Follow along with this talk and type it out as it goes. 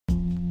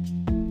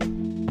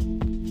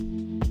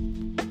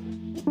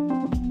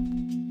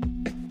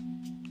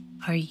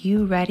Are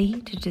you ready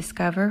to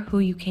discover who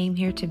you came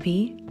here to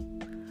be?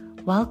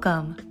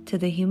 Welcome to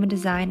the Human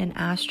Design and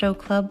Astro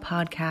Club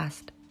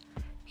podcast.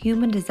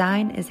 Human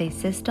Design is a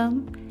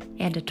system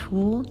and a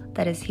tool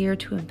that is here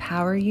to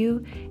empower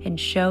you and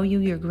show you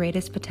your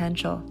greatest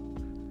potential.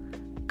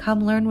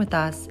 Come learn with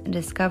us and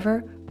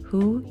discover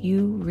who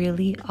you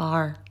really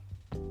are.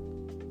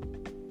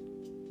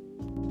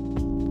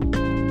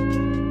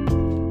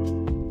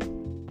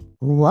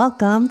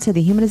 Welcome to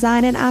the Human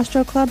Design and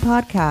Astro Club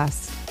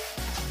podcast.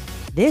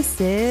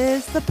 This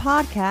is the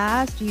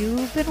podcast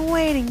you've been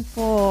waiting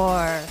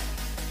for.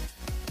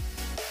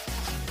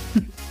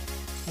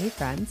 Hey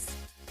friends,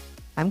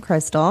 I'm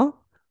Crystal,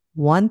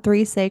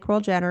 1-3 sacral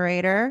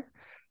generator,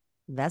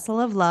 vessel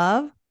of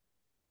love,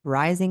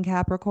 rising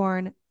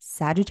Capricorn,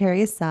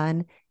 Sagittarius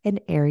sun, and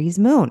Aries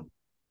moon.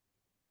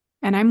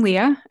 And I'm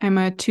Leah. I'm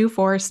a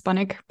 2-4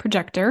 spunic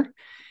projector.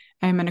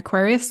 I'm an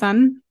Aquarius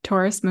sun,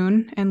 Taurus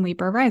moon, and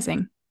Libra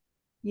rising.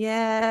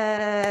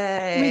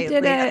 Yay! We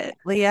did it.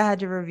 Leah had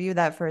to review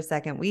that for a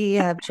second. We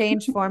have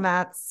changed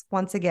formats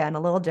once again,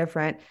 a little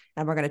different,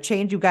 and we're going to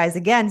change you guys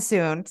again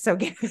soon. So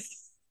get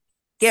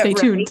Stay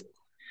tuned.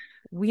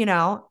 You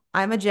know,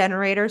 I'm a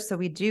generator, so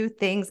we do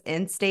things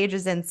in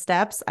stages and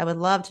steps. I would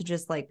love to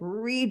just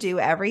redo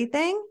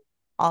everything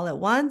all at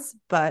once,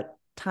 but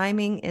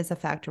timing is a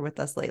factor with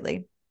us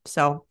lately.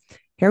 So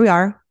here we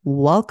are.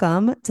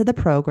 Welcome to the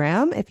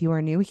program if you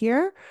are new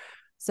here.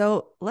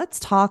 So let's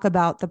talk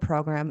about the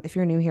program if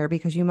you're new here,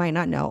 because you might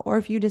not know, or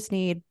if you just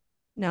need,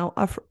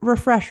 a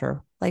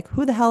refresher. Like,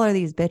 who the hell are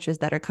these bitches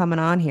that are coming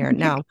on here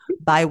now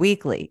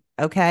bi-weekly?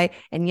 Okay.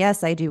 And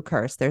yes, I do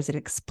curse. There's an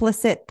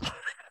explicit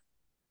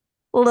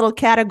little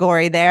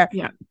category there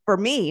for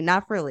me,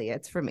 not for Leah.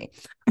 It's for me.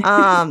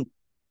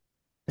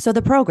 So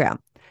the program.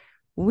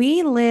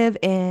 We live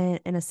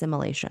in an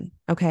assimilation.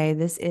 Okay.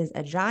 This is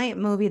a giant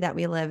movie that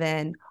we live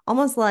in,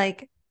 almost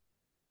like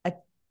a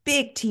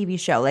big TV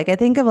show. I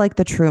think of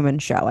the Truman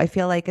Show, I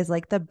feel like is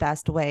the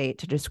best way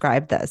to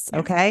describe this.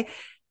 Okay.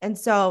 And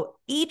so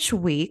each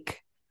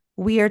week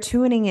we are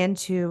tuning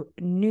into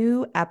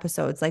new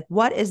episodes.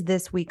 What is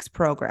this week's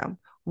program?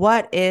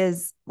 What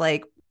is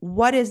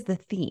the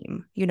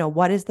theme?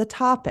 What is the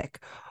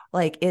topic?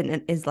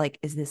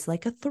 Is this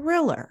a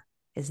thriller?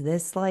 Is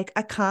this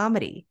a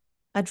comedy?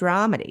 A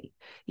dramedy,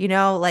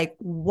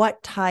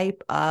 what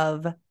type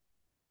of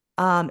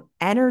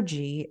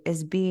energy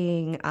is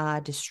being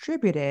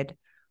distributed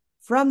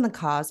from the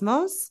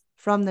cosmos,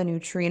 from the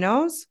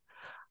neutrinos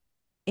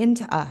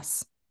into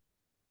us.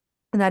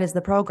 And that is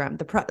the program.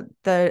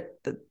 The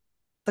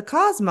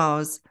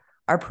cosmos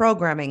are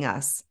programming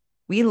us.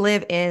 We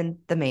live in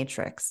the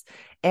matrix,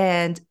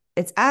 and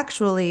it's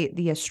actually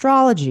the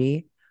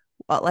astrology.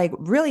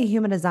 Really,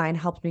 human design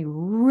helped me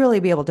really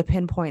be able to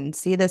pinpoint and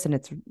see this. And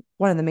it's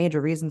one of the major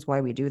reasons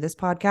why we do this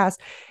podcast,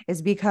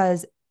 is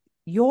because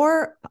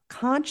your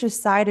conscious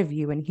side of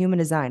you in human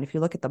design, if you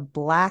look at the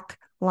black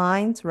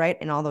lines, right,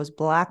 and all those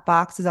black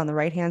boxes on the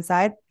right-hand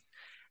side,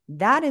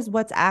 that is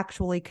what's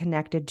actually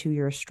connected to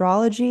your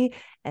astrology.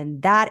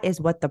 And that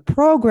is what the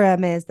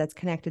program is that's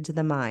connected to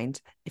the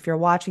mind. If you're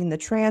watching the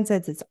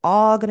transits, it's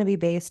all going to be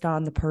based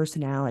on the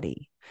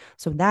personality.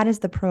 So that is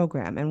the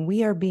program. And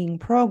we are being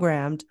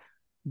programmed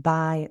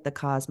by the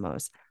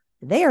cosmos.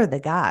 They are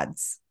the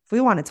gods. If we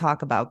want to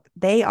talk about,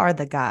 they are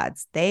the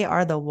gods. They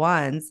are the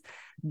ones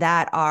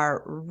that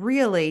are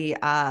really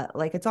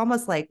it's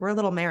almost like we're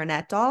little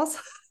marionette dolls,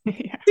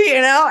 and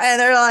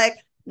they're like,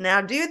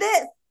 now do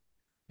this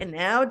and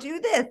now do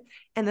this.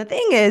 And the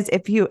thing is,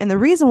 and the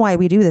reason why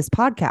we do this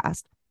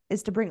podcast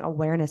is to bring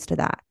awareness to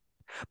that.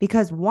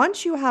 Because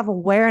once you have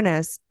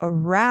awareness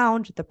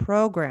around the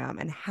program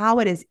and how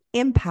it is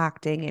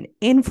impacting and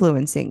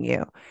influencing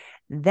you,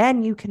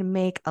 then you can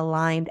make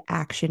aligned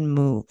action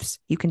moves.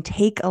 You can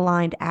take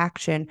aligned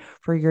action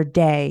for your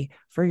day,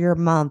 for your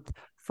month,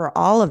 for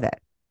all of it.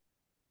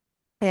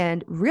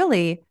 And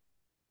really,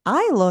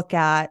 I look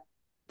at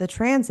the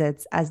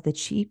transits as the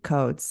cheat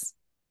codes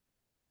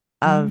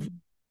of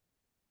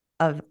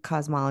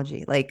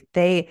cosmology.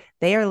 They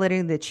are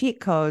literally the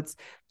cheat codes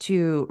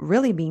to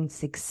really being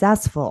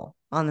successful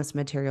on this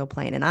material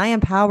plane. And I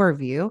empower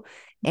you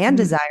and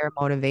desire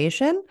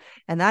motivation.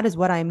 And that is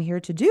what I'm here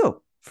to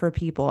do for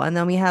people. And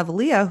then we have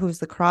Leah, who's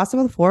the cross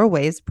of the 4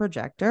 ways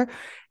projector.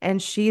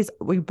 And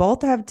we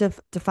both have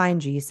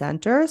defined G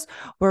centers.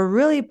 We're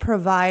really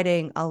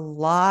providing a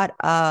lot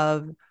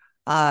of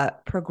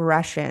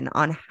progression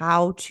on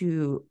how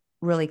to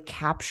really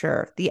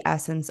capture the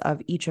essence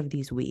of each of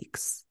these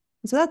weeks.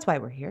 And so that's why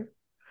we're here.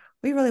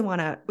 We really want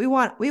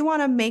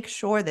to make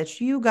sure that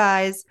you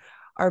guys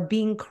are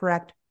being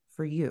correct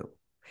for you.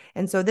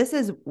 And so this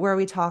is where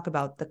we talk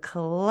about the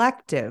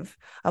collective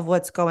of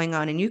what's going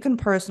on, and you can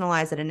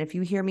personalize it. And if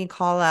you hear me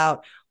call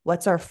out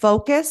what's our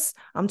focus,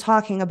 I'm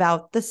talking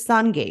about the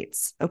sun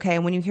gates. Okay.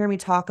 And when you hear me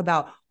talk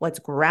about what's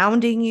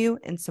grounding you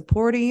and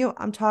supporting you,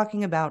 I'm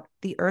talking about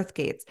the earth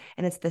gates.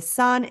 And it's the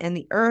sun and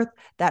the earth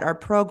that are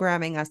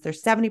programming us.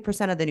 There's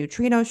 70% of the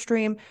neutrino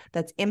stream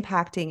that's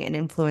impacting and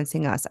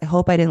influencing us. I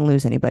hope I didn't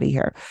lose anybody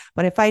here,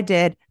 but if I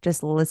did,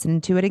 just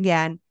listen to it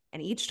again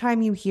And each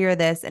time you hear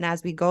this, and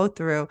as we go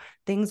through,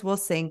 things will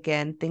sink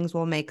in, things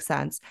will make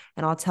sense.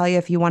 And I'll tell you,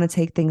 if you want to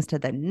take things to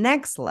the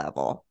next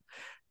level,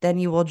 then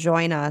you will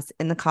join us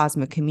in the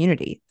cosmic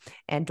community.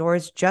 And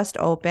doors just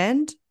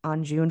opened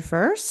on June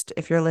 1st.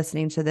 If you're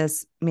listening to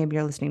this, maybe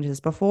you're listening to this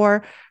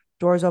before.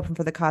 Doors open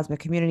for the cosmic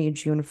community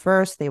June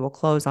 1st. They will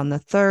close on the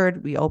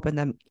 3rd. We open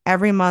them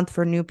every month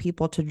for new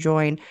people to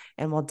join,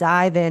 and we'll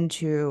dive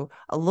into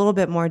a little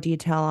bit more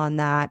detail on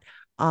that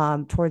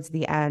towards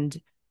the end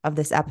of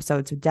this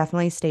episode. So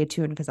definitely stay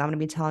tuned, because I'm going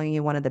to be telling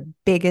you one of the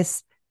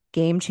biggest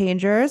game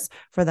changers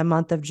for the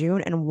month of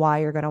June and why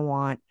you're going to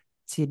want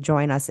to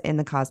join us in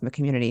the cosmic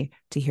community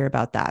to hear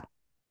about that.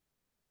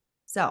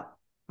 So I'm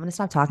going to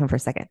stop talking for a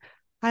second.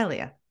 Hi,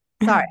 Leah.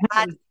 Sorry.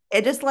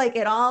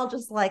 It all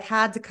just like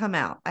had to come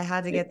out. I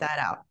had to get that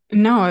out.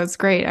 No, it's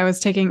great. I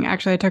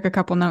took a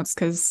couple notes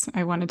because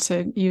I wanted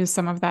to use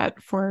some of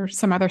that for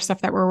some other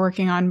stuff that we're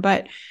working on.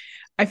 But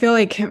I feel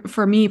like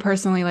for me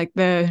personally, like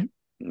the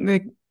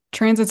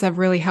transits have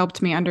really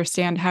helped me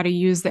understand how to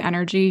use the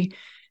energy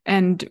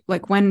and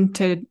like when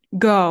to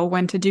go,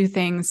 when to do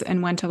things,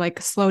 and when to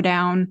like slow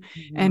down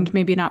and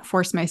maybe not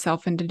force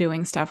myself into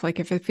doing stuff. Like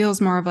if it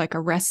feels more of like a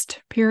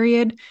rest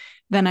period,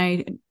 then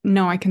I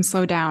know I can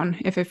slow down.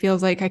 If it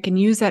feels like I can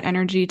use that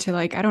energy to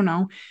like, I don't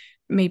know,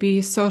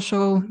 maybe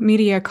social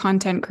media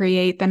content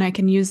create, then I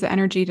can use the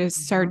energy to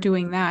start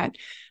doing that.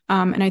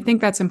 And I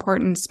think that's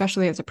important,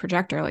 especially as a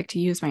projector, like to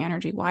use my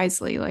energy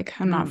wisely. Like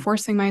I'm not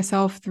forcing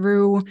myself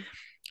through,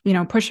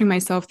 pushing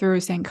myself through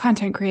saying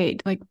content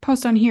create, like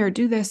post on here,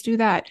 do this, do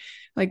that,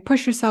 like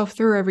push yourself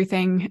through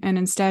everything. And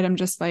instead I'm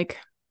just like,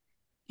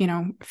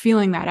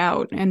 feeling that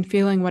out and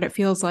feeling what it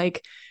feels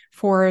like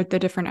for the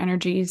different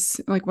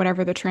energies, like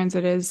whatever the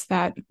transit is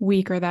that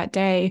week or that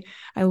day.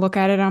 I look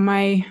at it on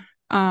my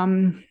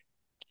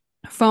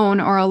phone,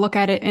 or I'll look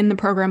at it in the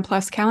Program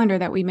Plus calendar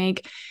that we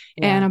make,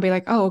 and I'll be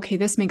like, oh, okay,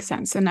 this makes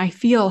sense. And I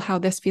feel how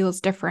this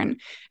feels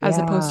different, as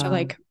opposed to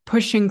like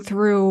pushing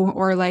through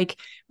or like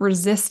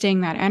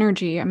resisting that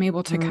energy. I'm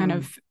able to kind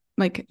of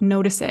like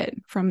notice it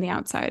from the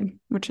outside,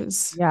 which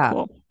is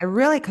cool. I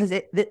really, because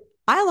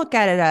I look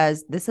at it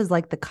as this is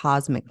like the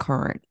cosmic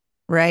current,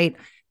 right?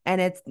 And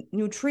it's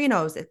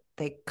neutrinos.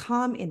 They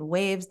come in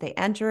waves. They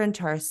enter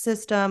into our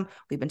system.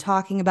 We've been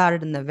talking about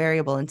it in the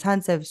variable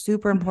intensive.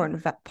 Super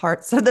important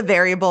parts of the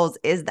variables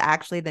is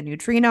actually the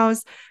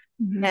neutrinos.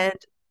 And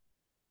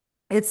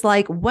it's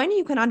like when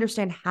you can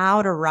understand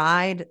how to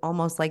ride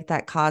almost like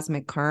that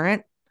cosmic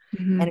current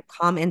and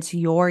come into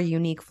your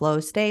unique flow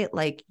state,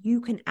 like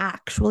you can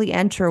actually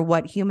enter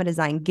what human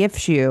design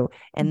gifts you,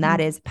 and that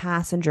is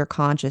passenger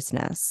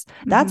consciousness.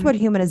 That's what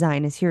human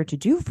design is here to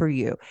do for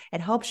you.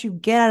 It helps you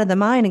get out of the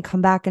mind and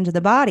come back into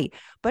the body,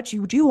 but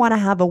you do want to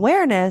have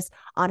awareness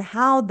on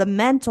how the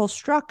mental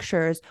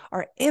structures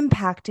are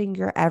impacting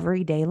your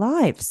everyday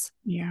lives.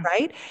 Yeah.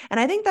 Right. And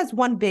I think that's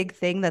one big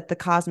thing that the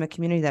cosmic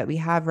community that we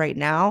have right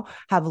now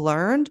have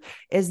learned,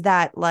 is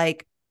that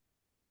like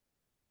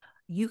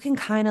you can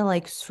kind of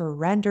like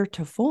surrender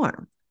to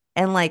form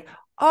and like,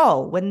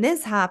 oh, when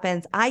this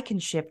happens, I can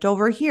shift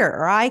over here,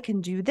 or I can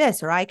do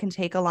this, or I can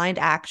take aligned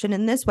action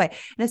in this way.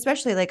 And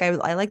especially like, I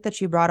like that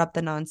you brought up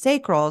the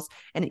non-sacrals,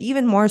 and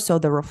even more so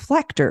the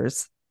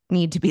reflectors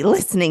need to be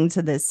listening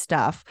to this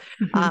stuff.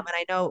 And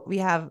I know we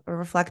have a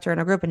reflector in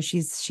our group, and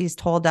she's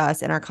told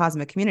us in our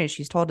cosmic community,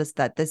 she's told us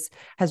that this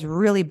has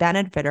really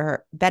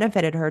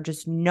benefited her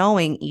just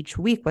knowing each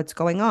week what's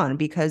going on,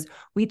 because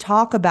we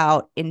talk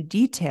about in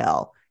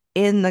detail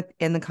in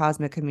the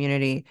cosmic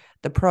community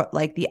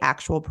the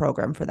actual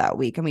program for that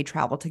week, and we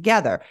travel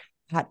together.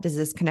 How does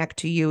this connect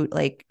to you,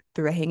 like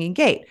through a hanging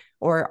gate,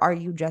 or are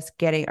you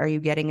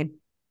getting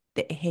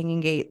the hanging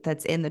gate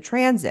that's in the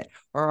transit,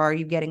 or are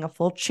you getting a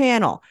full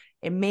channel?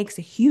 It makes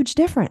a huge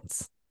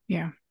difference.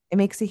 It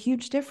makes a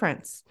huge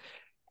difference.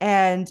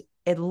 And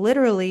it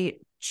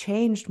literally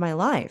changed my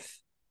life.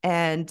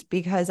 And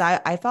because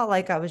I felt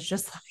like I was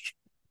just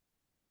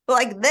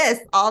like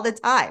this all the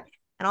time.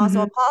 And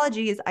also,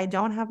 apologies, I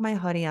don't have my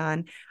hoodie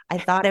on. I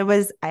thought it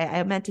was,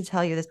 I meant to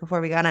tell you this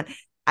before we got on.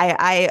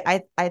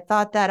 I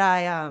thought that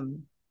I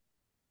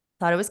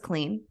thought it was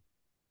clean,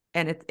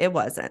 and it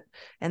wasn't.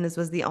 And this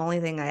was the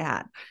only thing I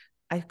had.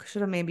 I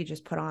should have maybe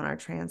just put on our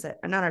transit,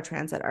 or not our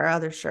transit, our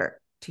other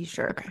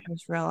t-shirt. Okay. I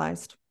just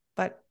realized,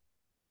 but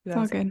you It's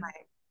all guys good. my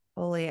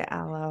fully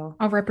aloe.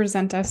 I'll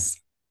represent us.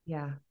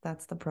 Yeah,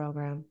 that's the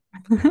program.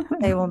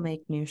 They will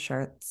make new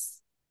shirts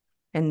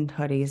and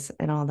hoodies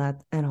and all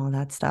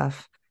that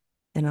stuff,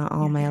 and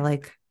all my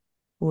like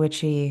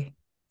witchy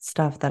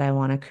stuff that I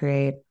want to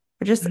create.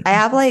 Or just I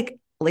have like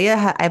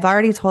Leah. I've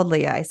already told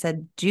Leah. I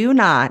said, do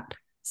not.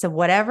 So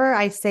whatever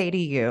I say to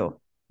you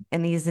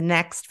in these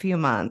next few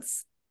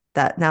months,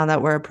 that now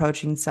that we're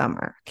approaching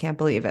summer, can't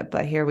believe it,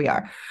 but here we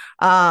are.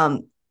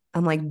 I'm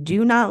like,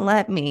 do not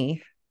let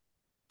me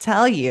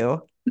tell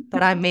you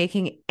that I'm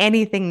making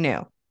anything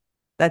new.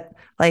 That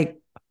like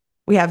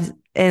we have,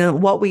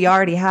 and what we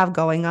already have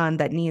going on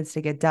that needs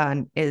to get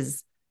done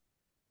is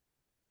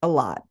a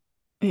lot.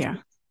 Yeah.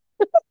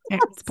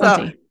 It's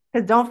plenty. So,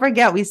 because don't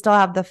forget, we still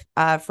have the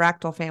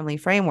fractal family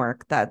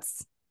framework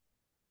that's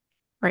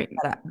Right.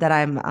 that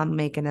I'm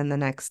making in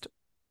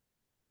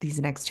these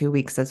next 2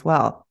 weeks as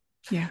well.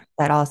 Yeah.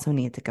 That also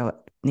needs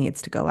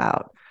to go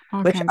out,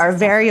 All which kinds of are stuff.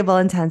 variable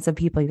intensive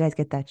people. You guys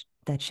get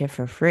that shit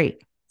for free.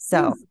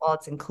 So, Ooh, well,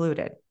 it's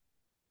included,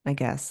 I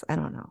guess. I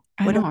don't know.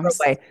 I know.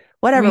 We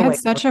Whatever had way.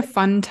 such a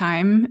fun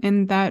time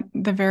in the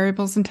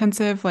variables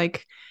intensive.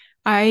 Like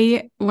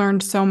I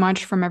learned so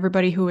much from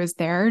everybody who was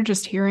there,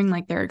 just hearing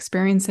like their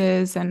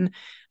experiences and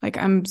like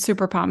I'm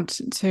super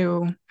pumped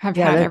to have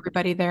Yeah, had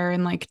everybody there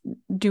and like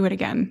do it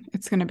again.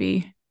 It's gonna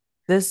be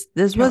this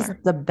was killer.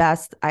 the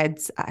best.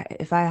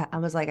 If I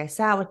was like I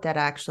sat with that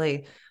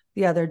actually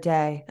the other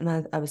day, and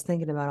I was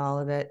thinking about all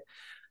of it,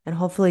 and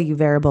hopefully you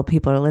variable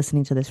people are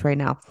listening to this right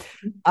now.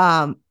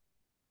 Um,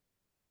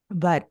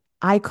 but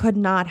I could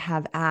not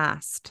have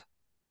asked,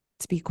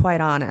 to be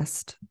quite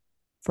honest,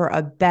 for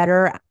a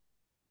better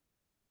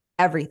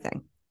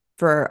everything,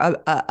 for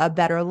a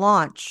better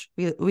launch.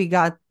 We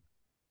got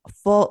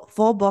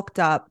full booked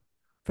up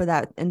for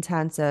that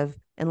intensive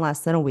in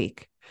less than a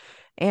week.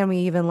 And we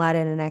even let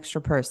in an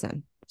extra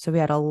person. So we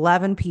had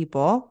 11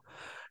 people,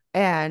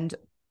 and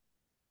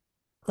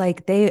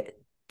like they're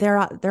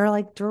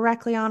like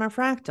directly on a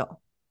fractal.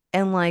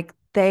 And like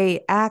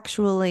they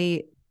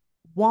actually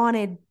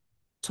wanted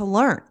to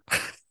learn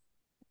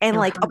and They're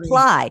like hungry.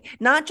 apply,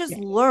 not just Yeah.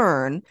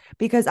 learn,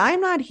 because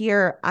I'm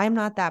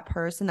not that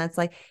person that's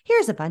like,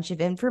 here's a bunch of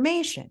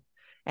information.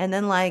 And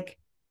then like,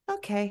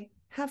 okay,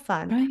 have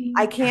fun.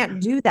 I Bye.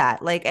 can't do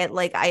that. Like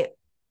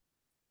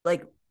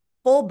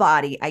full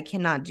body, I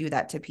cannot do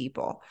that to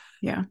people.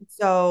 Yeah.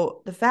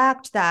 So the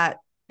fact that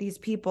these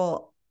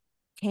people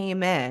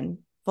came in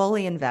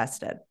fully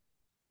invested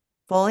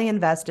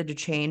to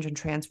change and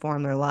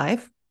transform their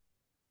life.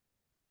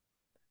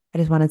 I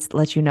just wanted to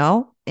let you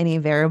know, any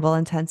variable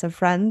intensive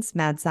friends,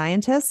 mad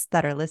scientists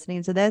that are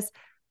listening to this,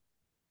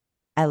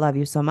 I love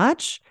you so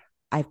much.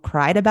 I've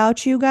cried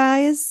about you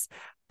guys.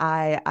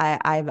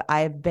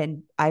 I've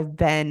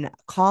been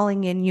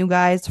calling in you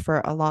guys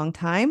for a long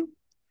time,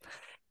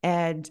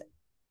 and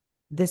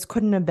this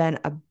couldn't have been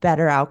a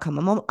better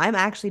outcome. I'm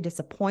actually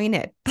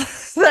disappointed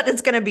that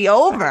it's going to be That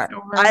it's over.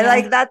 over. I Yeah.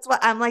 like that's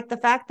what I'm like, the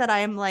fact that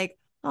I'm like,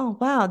 oh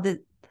wow,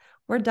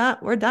 we're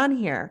done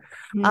here.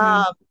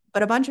 Yeah. Um,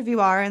 but a bunch of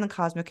you are in the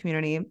cosmic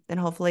community, and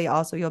hopefully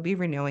also you'll be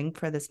renewing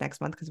for this next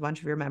month because a bunch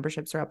of your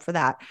memberships are up for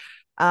that.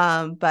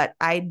 But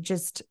I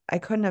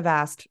couldn't have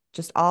asked,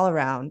 just all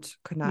around,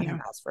 could not have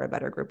Yeah. asked for a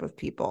better group of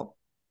people.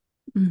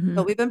 Hmm.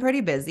 But we've been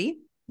pretty busy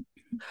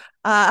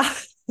uh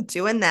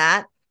doing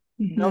that,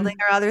 building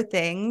Hmm. our other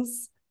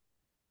things,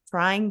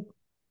 trying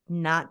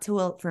not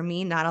to, for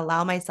me, not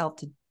allow myself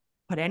to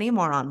put any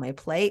more on my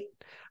plate.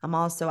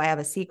 I have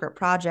a secret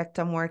project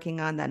I'm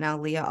working on that now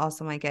Leah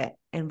also might get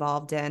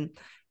involved in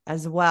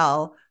as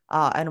well.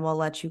 And we'll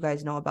let you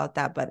guys know about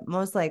that. But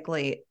most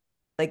likely,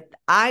 like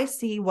I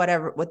see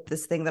whatever with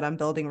this thing that I'm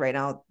building right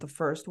now, the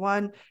first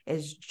one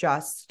is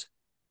just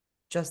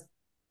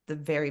the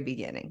very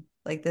beginning.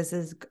 Like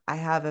I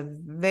have a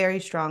very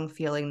strong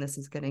feeling this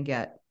is going to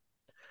get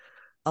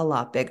a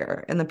lot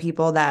bigger. And the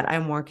people that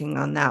I'm working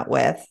on that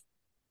with,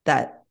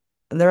 that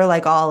they're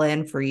like all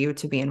in for you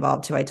to be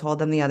involved too. I told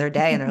them the other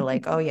day, and they're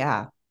like, oh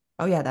yeah,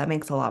 that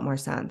makes a lot more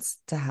sense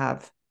to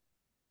have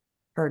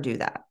her do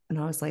that. And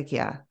I was like,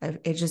 yeah,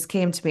 it just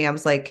came to me. I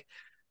was like,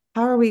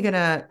 how are we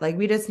gonna, like,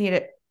 we just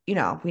needed, we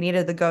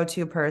needed the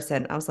go-to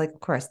person. I was like, of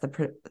course,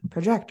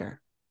 projector,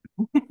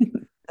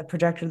 the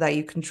projector that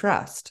you can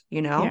trust,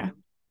 you know? Yeah.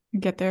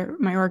 Get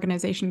my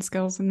organization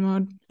skills in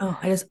mode. Oh,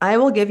 I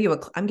will give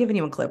you I'm giving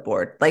you a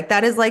clipboard. Like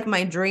that is like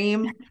my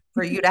dream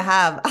for you to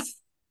have.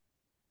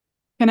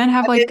 Can it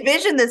have I've like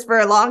envisioned this for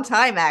a long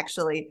time,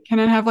 actually. can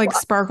it have like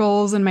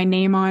sparkles and my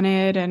name on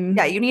it Yeah,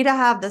 and you need to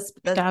have this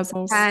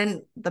dazzles?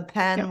 the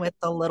pen Yep. with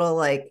the little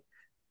like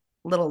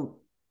little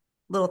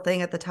little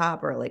thing at the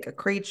top, or like a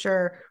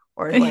creature,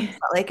 or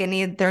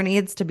like there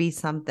needs to be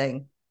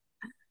something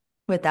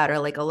with that, or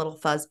like a little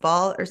fuzz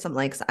ball or something,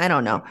 like, I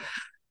don't know.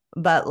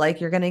 But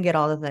like you're gonna get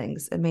all the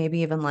things, and maybe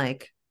even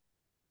like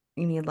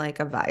you need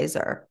like a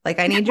visor. Like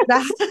I need you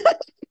to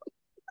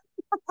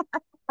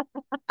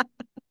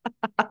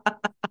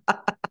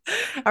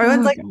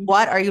everyone's Oh like, god.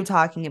 what are you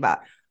talking about?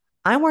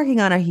 I'm working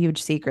on a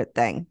huge secret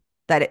thing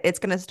that it's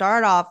going to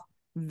start off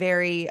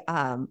very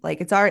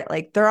like it's already,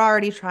 like they're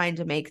already trying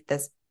to make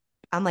this,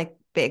 I'm like,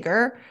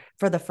 bigger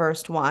for the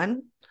first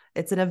one.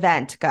 It's an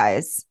event,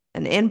 guys,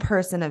 an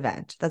in-person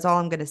event. That's all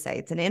I'm going to say.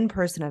 It's an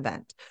in-person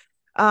event.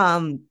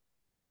 Um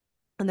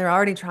and they're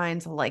already trying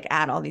to like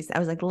add all these. I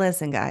was like,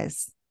 listen,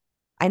 guys,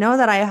 I know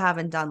that I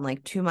haven't done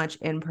like too much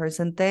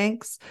in-person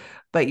things,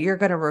 but you're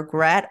going to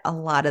regret a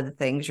lot of the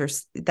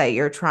things that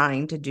you're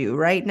trying to do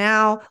right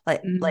now.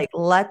 Mm,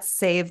 Let's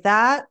save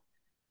that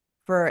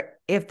for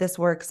if this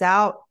works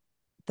out,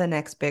 the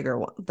bigger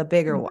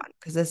mm, one.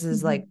 Cause this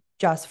is like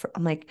mhm.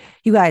 I'm like,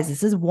 you guys,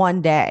 this is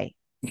one day.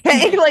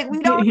 Okay. Like we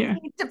don't Yeah.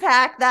 need to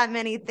pack that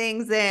many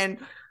things in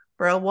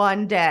for a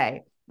one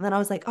day. And then I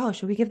was like, oh,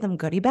 should we give them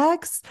goodie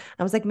bags? And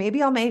I was like,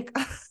 maybe I'll make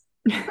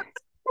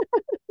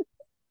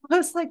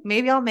was like,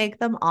 maybe I'll make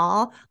them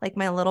all like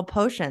my little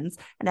potions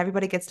and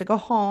everybody gets to go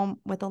home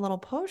with a little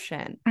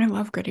potion. I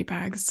love goodie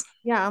bags.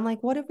 Yeah, I'm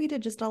like, what if we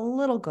did just a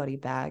little goodie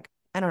bag?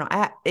 I don't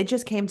know. It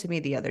just came to me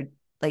the other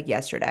like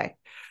yesterday.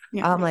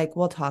 Yeah. I'm like,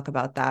 we'll talk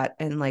about that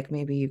and like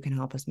maybe you can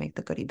help us make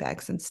the goodie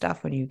bags and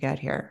stuff when you get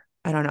here.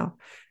 I don't know.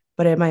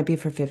 But it might be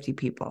for 50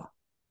 people.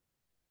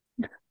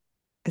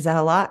 Is that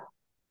a lot?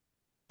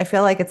 I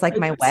feel like it's like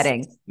my That's,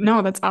 wedding.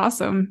 no, that's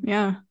awesome.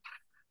 Yeah.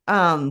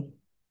 Um,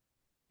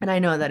 and I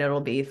know that it'll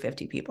be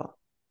 50 people.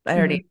 I Mhm.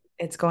 already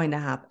it's going to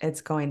happen.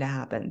 It's going to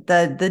happen.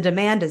 The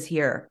demand is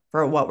here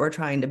for what we're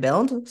trying to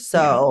build. Yeah.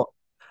 So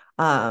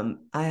I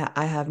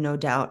have no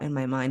doubt in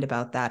my mind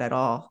about that at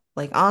all.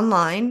 Like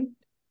online,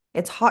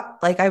 it's hard.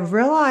 Like I've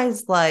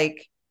realized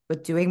like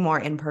with doing more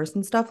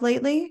in-person stuff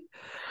lately,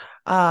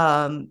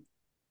 um,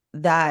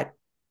 that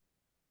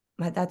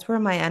that's where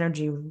my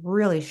energy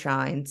really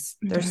shines.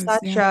 It does.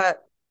 Yeah.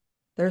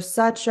 There's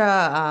such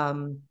a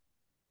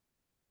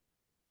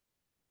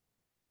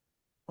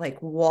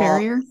like wall,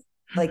 Barrier.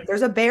 like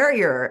there's a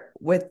barrier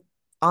with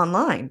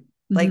online.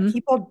 Like Hmm.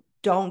 people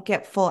don't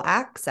get full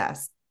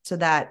access to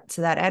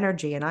that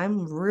energy. And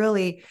I'm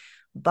really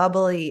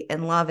bubbly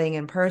and loving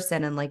in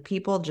person. And like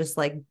people just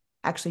like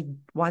actually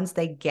once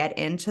they get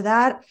into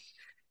that,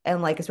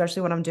 and like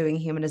especially when I'm doing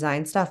human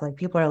design stuff, like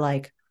people are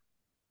like,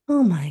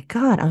 oh my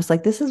God. I was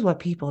like, this is what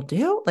people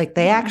do. Like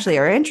they Yeah. actually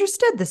are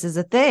interested. This is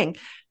a thing.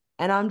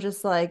 And I'm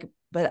just like,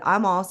 but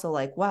I'm also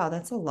like, wow,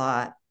 that's a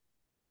lot.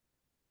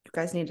 You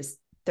guys need to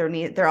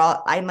they're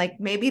all I'm like,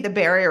 maybe the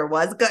barrier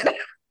was good. It's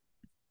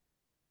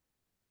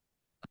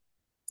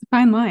a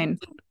fine line.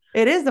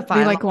 It is the You fine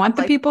line. like want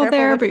the Like people careful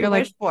there, what but you you're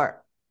like, wish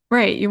for.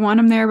 right, you want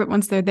them there, but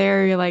once they're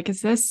there, you're like,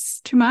 is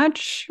this too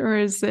much or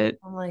is it?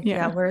 I'm like,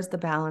 yeah, Yeah. where's the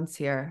balance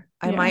here?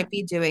 I Yeah. might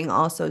be doing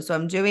also, so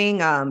I'm doing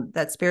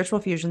that spiritual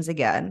fusions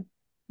again.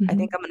 I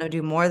think Hmm. I'm gonna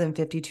do more than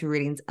 52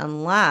 readings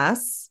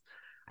unless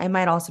I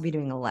might also be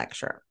doing a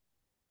lecture.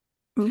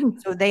 Ooh.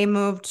 So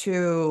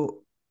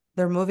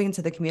they're moving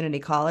to the community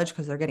college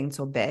because they're getting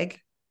so big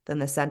than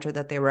the center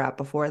that they were at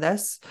before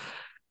this.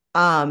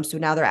 So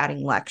now they're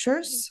adding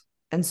lectures.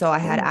 And so I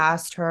had Cool.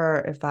 asked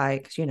her if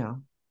because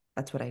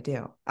that's what I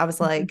do. I was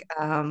Hmm. like,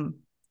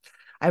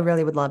 I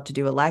really would love to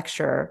do a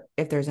lecture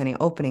if there's any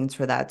openings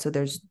for that. So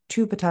there's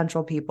two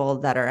potential people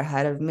that are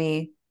ahead of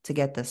me to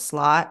get the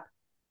slot.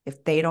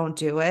 If they don't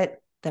do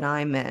it, then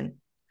I'm in.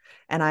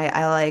 And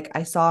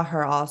I saw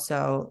her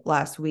also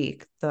last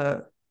week,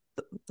 the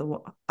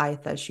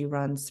Itha, she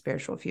runs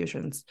spiritual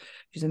fusions.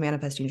 She's a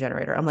manifesting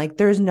generator. I'm like,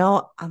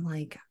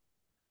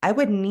 I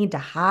would need to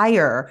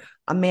hire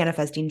a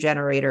manifesting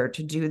generator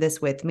to do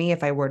this with me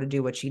if I were to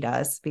do what she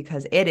does,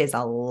 because it is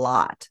a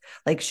lot.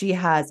 Like she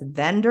has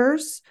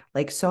vendors,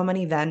 like so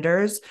many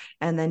vendors,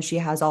 and then she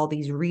has all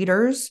these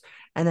readers,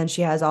 and then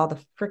she has all the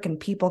freaking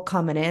people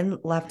coming in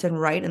left and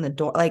right in the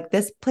door. Like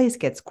this place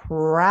gets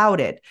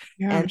crowded.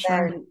 Yeah, I'm And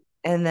sure.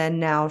 then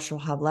now she'll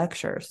have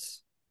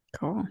lectures,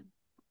 Cool.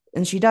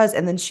 and she does,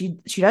 and then she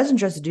doesn't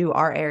just do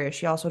our area,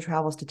 she also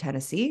travels to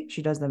Tennessee.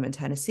 She does them in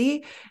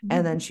Tennessee,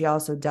 and then she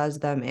also does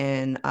them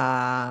in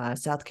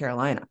South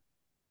Carolina.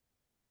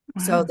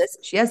 So Wow. this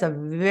she has a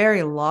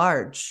very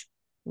large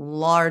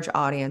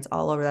audience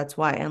all over. That's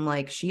why. And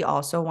like she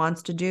also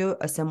wants to do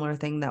a similar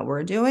thing that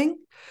we're doing.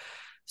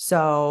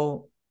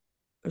 So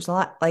there's a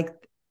lot, like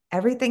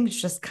everything's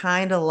just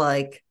kind of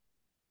like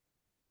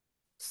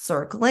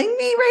circling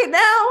me right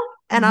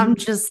now, and I'm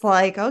Mhm. just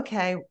like,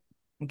 okay,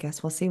 I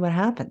guess we'll see what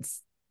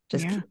happens.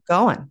 Just Yeah, keep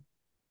going.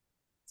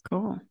 it's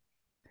cool.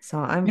 So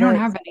I'm We don't very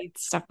have excited. any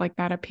stuff like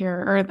that up here,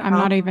 or I'm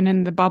not even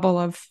in the bubble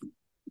of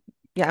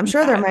Yeah, I'm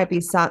sure there that. might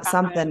be Happening.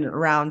 something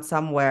around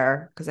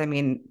somewhere because I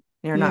mean,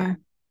 you're not, Yeah.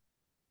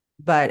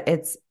 but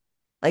it's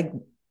like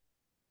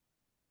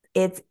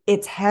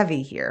it's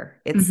heavy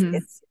here. Hmm.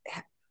 It's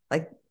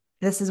like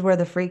this is where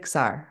the freaks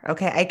are.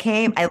 Okay,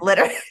 I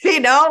literally,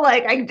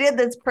 like I did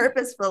this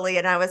purposefully,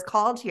 and I was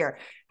called here,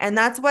 and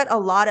that's what a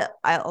lot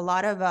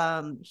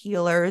of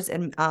healers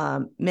and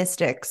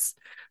mystics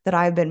that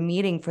I've been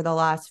meeting for the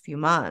last few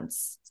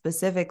months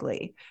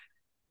specifically,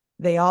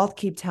 they all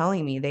keep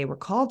telling me they were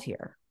called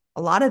here.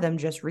 A lot of them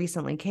just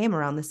recently came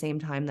around the same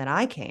time that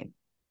I came.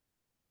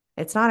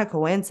 It's not a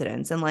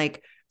coincidence. And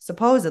like,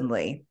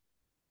 supposedly,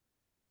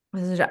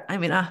 I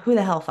mean, who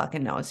the hell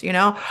fucking knows, you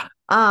know?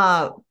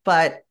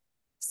 But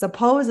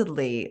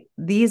supposedly,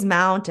 these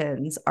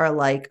mountains are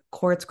like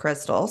quartz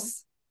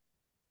crystals.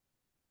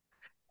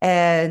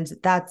 And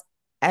that's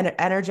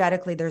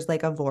energetically, there's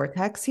like a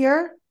vortex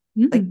here.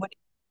 Like Mm.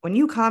 when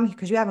you come,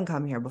 because you haven't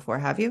come here before,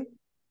 have you?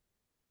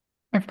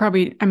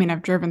 I mean,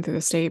 I've driven through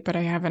the state, but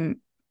I haven't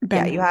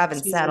Yeah, been you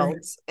haven't to your settled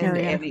in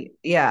the, area.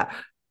 yeah.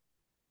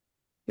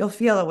 You'll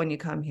feel it when you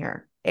come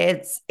here.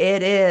 It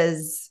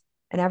is,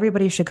 and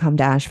everybody should come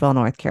to Asheville,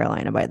 North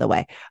Carolina, by the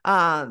way.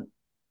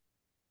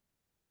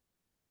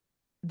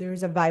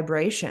 There's a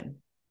vibration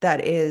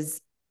that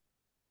is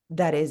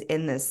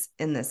in this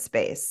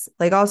space.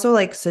 Like also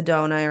like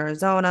Sedona,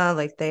 Arizona,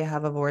 like they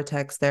have a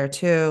vortex there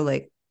too.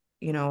 Like,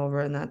 over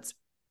and that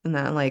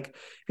like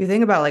if you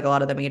think about like a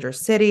lot of the major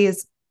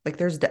cities, Like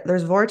there's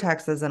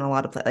vortexes in a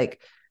lot of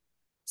like,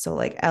 so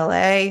like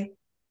LA,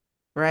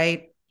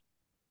 right?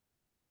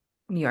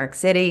 New York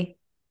City,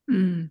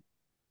 Mm.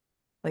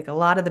 like a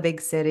lot of the big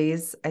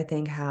cities, I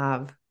think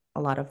have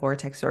a lot of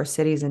vortex, or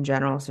cities in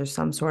general. So there's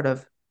some sort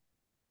of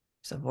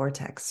there's a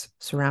vortex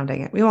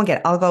surrounding it. We won't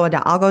get. I'll go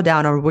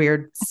down a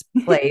weird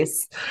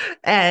place,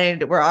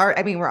 and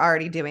I mean, we're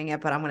already doing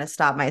it, but I'm going to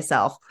stop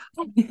myself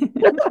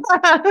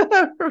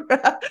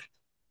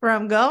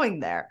from going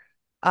there.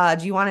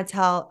 Do you want to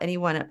tell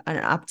anyone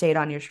an update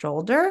on your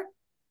shoulder?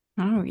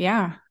 Oh,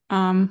 yeah.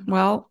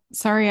 Well,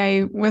 sorry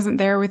I wasn't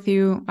there with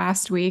you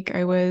last week.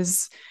 I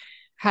was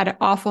had an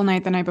awful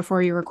night the night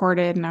before you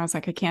recorded, and I was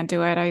like, I can't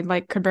do it. I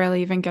like could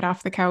barely even get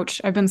off the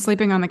couch. I've been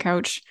sleeping on the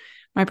couch.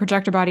 My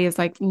projector body is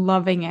like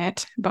loving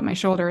it, but my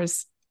shoulder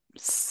is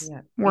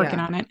Yeah, working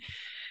yeah. on it.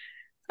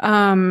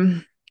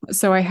 Um,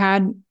 so I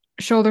had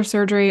shoulder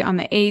surgery on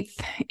the 8th,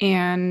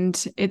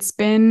 and it's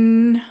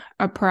been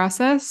a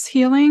process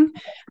healing.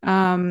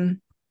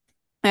 Um,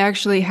 I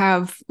actually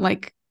have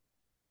like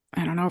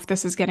I don't know if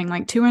this is getting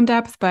like too in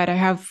depth, but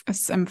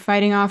I'm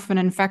fighting off an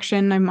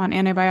infection. I'm on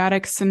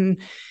antibiotics, and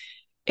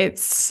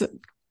it's the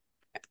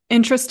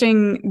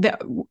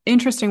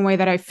interesting way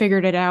that I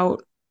figured it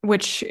out,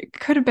 which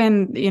could have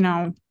been,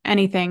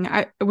 anything.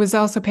 I was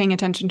also paying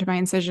attention to my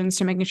incisions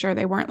to making sure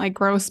they weren't like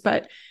gross,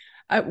 but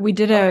we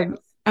did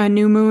a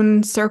new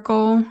moon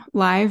circle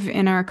live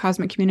in our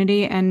cosmic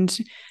community, and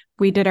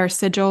we did our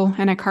sigil,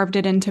 and I carved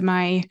it into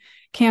my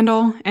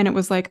candle, and it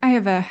was like, I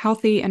have a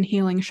healthy and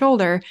healing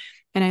shoulder.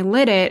 And I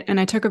lit it and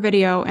I took a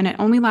video, and it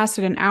only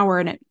lasted an hour,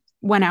 and it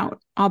went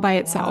out all by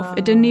itself.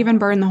 It didn't even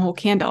burn the whole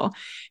candle.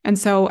 And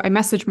so I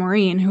messaged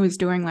Maureen, who was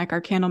doing like our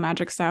candle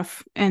magic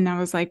stuff. And I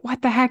was like,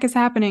 what the heck is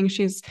happening?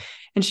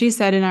 And she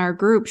said in our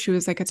group, she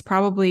was like, it's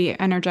probably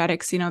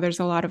energetics.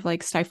 There's a lot of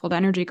like stifled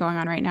energy going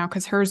on right now,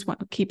 because hers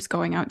keeps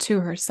going out too,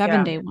 her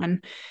 7-day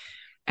one.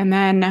 And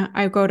then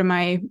I go to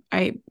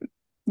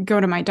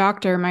my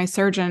doctor, my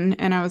surgeon,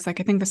 and I was like,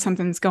 I think that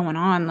something's going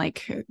on.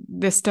 Like,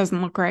 this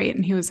doesn't look right.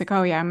 And he was like,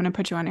 oh, yeah, I'm going to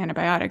put you on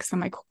antibiotics. I'm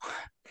like,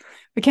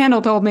 the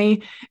candle told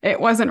me it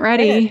wasn't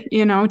ready,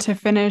 to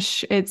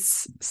finish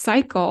its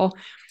cycle.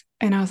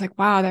 And I was like,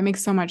 wow, that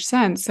makes so much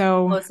sense.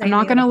 So Well, it's I'm saying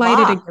not they had going a to light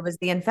it. block. It was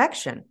the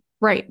infection.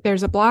 Right.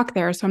 There's a block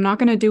there. So I'm not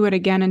going to do it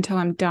again until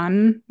I'm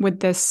done with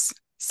this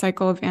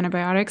cycle of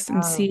antibiotics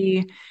and Oh,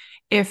 see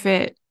if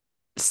it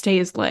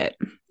stays lit.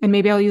 And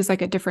maybe I'll use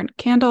like a different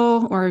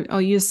candle, or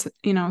I'll use,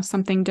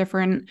 something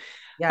different.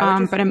 yeah. I would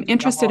just But I'm use the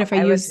interested whole.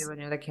 I would do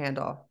another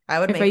candle. I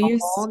would if I make a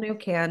use, whole new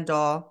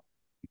candle.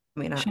 I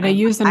mean, should I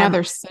use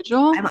another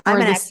sigil I'm or an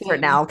the expert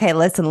same? now. Okay,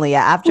 listen, Leah.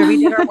 After we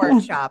did our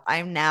workshop,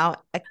 I'm now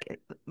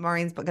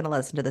Maureen's going to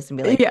listen to this and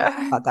be like, "Shut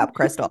the Yeah. fuck up,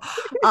 Crystal."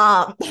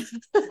 Um,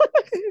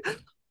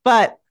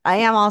 but I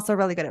am also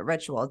really good at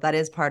rituals. That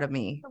is part of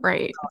me.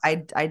 Right.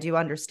 I do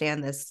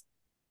understand this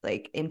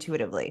like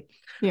intuitively.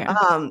 Yeah.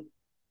 Um,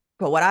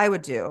 but what I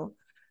would do,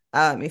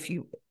 if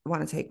you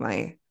want to take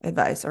my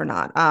advice or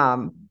not,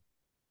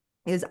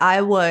 is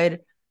I would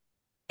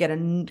get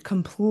a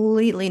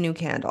completely new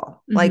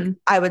candle. Like Mm-hmm.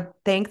 I would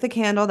thank the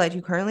candle that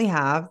you currently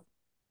have,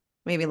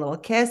 maybe a little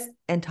kiss,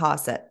 and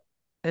toss it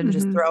and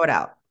just Mm-hmm. throw it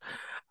out.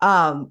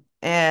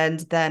 And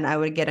then I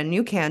would get a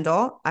new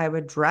candle. I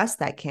would dress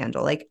that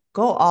candle, like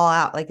go all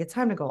out. Like it's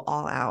time to go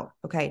all out.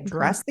 Okay. Okay.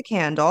 Dress the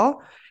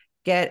candle,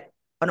 get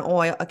an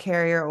oil, a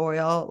carrier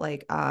oil,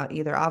 like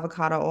either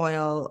avocado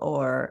oil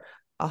or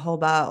a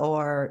jojoba,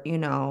 or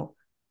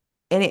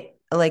any,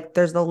 like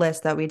there's the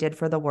list that we did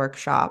for the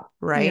workshop,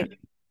 Yeah. right?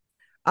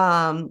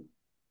 Um,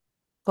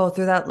 go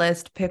through that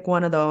list, pick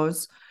one of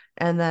those,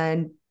 and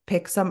then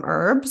pick some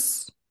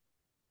herbs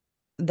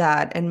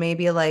that, and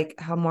maybe like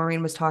how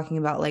Maureen was talking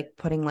about, like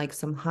putting like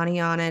some honey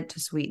on it to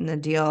sweeten the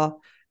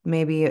deal,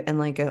 maybe. And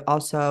like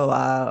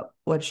also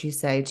what'd she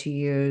say to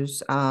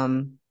use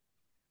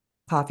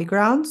coffee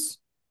grounds?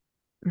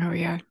 Oh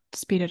yeah.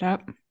 Speed it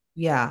up.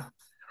 Yeah.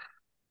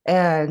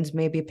 And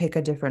maybe pick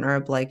a different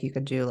herb, like you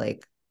could do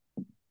like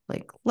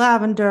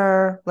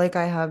lavender, like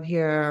I have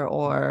here,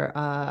 or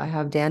I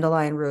have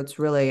dandelion roots,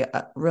 really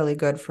really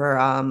good for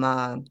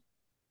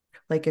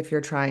like if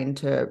you're trying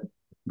to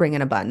bring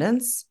in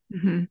abundance.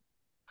 Mm-hmm.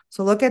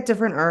 So look at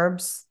different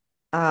herbs.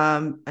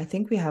 I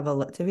think we have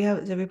a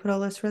did we put a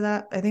list for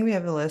that? I think we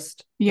have a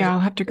list. There's Yeah, a I'll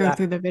have to for go that.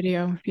 through the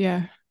video.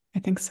 Yeah, I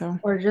think so.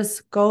 Or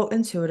just go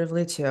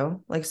intuitively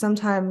too. Like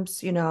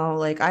sometimes,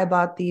 like I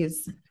bought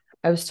these.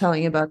 I was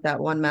telling you about that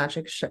one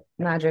magic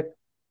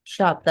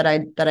shop that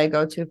I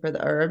go to for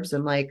the herbs,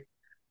 and like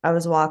I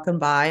was walking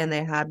by and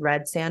they had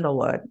red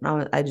sandalwood.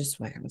 And I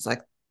was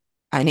like,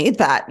 I need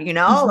that,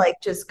 Mhm. like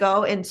just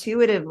go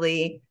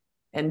intuitively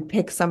and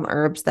pick some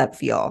herbs that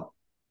feel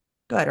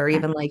good. Or Okay.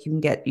 even like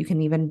you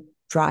can even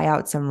dry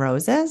out some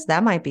roses.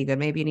 That might be good.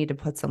 Maybe you need to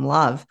put some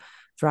love,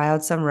 dry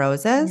out some Yeah.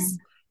 roses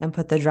and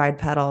put the dried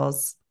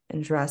petals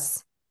and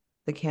dress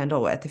the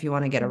candle with, if you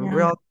want to get a Yeah.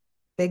 real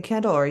big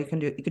candle. Or you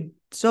could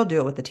still do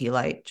it with the tea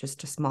light,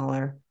 just a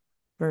smaller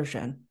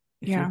version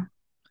if you. Yeah.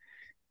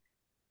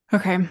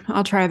 Okay,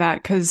 I'll try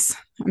that because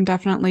I'm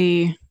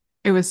definitely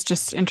it was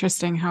just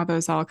interesting how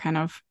those all kind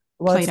of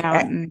Well, played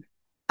out. And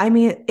I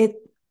mean,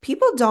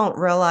 people don't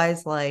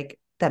realize like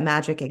that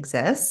magic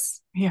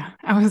exists yeah,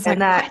 I was and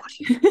like,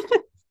 what?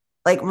 that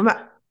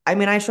like, I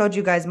mean, I showed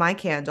you guys my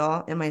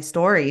candle in my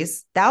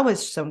stories. That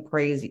was some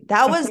crazy.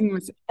 That thing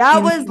was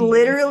That was insane.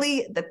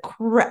 literally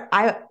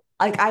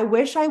I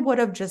wish I would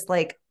have just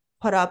like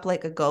put up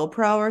like a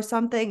GoPro or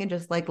something and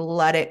just like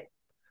let it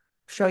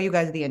show you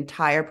guys the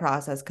entire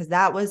process because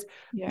the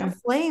Yeah.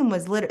 flame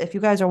was literally. If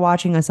you guys are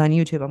watching us on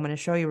YouTube, I'm going to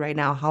show you right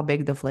now how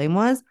big the flame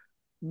was.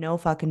 No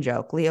fucking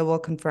joke. Leah will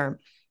confirm.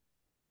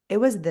 It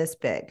was this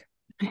big.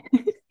 The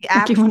Like you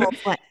actual wonder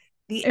flame.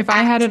 The if I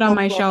had it on actual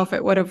my flame. shelf,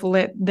 it would have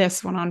lit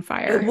this one on It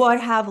fire. would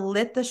have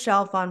lit the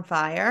shelf on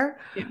fire.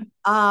 Yeah.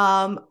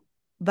 Um,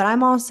 but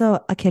I'm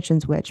also a kitchen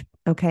witch.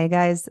 Okay,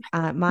 guys.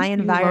 My You loaded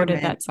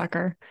environment, that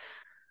sucker.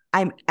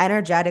 I'm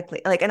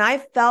energetically like, and I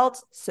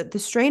felt so the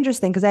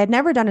strangest thing because I had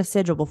never done a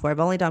sigil before. I've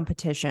only done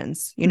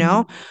petitions, you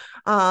know.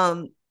 Mm-hmm.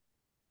 Um,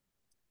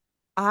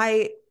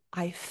 I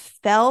I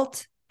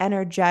felt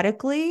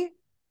energetically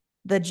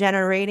the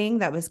generating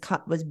that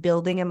was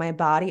building in my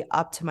body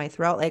up to my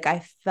throat. Like I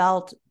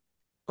felt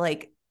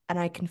like, and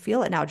I can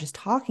feel it now just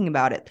talking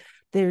about it.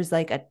 There's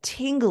like a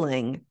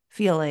tingling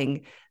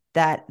feeling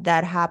that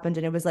happened,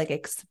 and it was like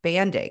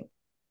expanding.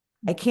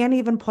 I can't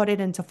even put it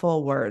into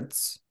full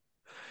words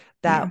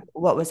that Yeah.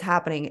 what was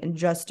happening and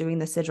just doing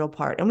the sigil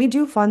part. And we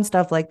do fun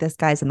stuff like this,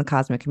 guys, in the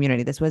cosmic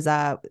community. This was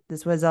a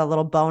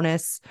little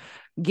bonus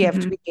gift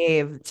Mm-hmm. we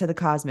gave to the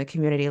cosmic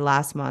community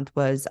last month.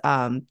 Was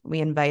we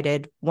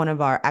invited one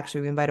of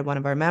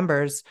our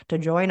members to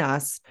join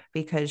us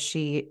because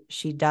she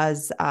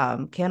does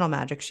candle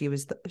magic. She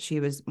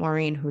was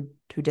Maureen who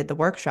did the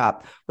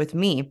workshop with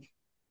me.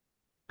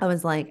 I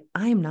was like,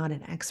 I am not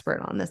an expert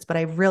on this, but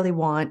I really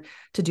want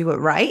to do it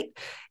right.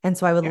 And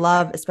so I would Yeah.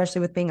 love, especially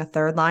with being a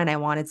third line, I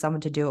wanted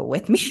someone to do it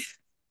with me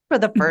for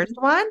the first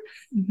one.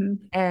 Mm-hmm.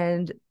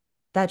 And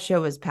that show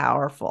was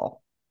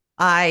powerful.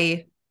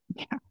 I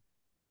Yeah.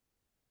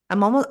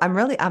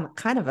 I'm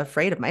kind of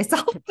afraid of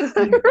myself.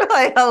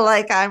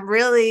 Like I'm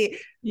really,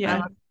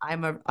 Yeah.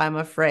 I'm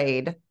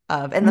afraid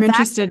of, and the I'm fact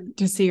interested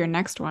to see your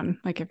next one.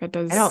 Like if it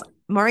I does. don't,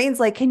 Maureen's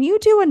like, can you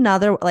do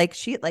another? Like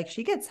she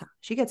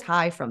gets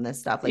high from this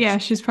stuff. Yeah,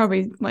 she's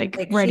probably like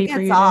Like ready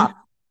for you to.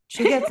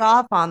 she gets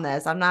off on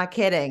this. I'm not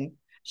kidding.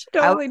 She I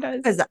totally does.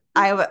 because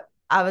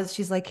I was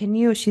she's like, can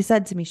you, she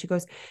said to me, she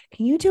goes,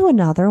 can you do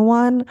another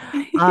one?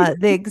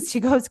 She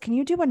goes, can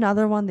you do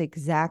another one the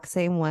exact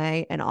same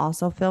way and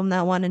also film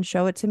that one and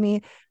show it to me?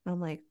 And I'm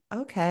like,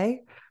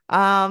 okay.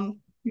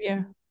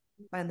 Yeah.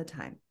 Find the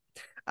time.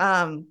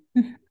 Um,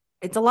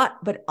 it's a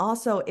lot, but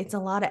also it's a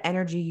lot of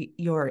energy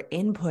you're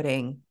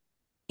inputting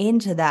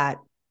into that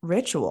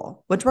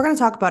ritual, which we're going to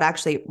talk about.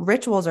 Actually,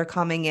 rituals are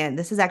coming in.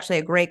 This is actually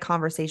a great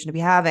conversation to be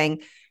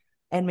having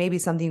and maybe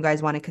something you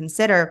guys want to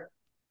consider.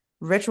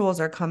 Rituals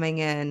are coming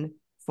in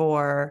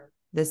for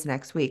this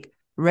next week.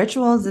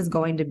 Rituals is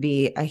going to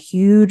be a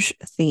huge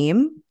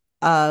theme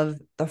of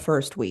the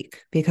first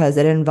week because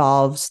it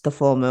involves the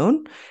full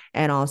moon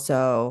and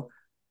also,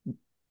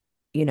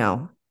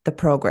 the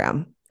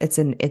program.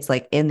 It's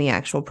like in the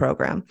actual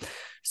program.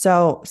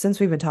 So since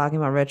we've been talking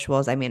about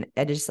rituals, I mean,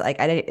 it just like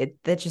it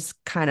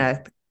just kind of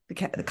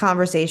the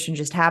conversation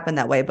just happened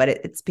that way, but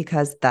it's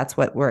because that's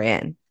what we're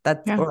in.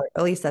 That's Yeah. or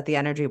at least that the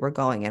energy we're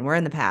going in. We're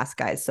in the past,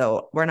 guys.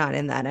 So we're not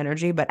in that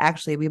energy, but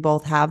actually we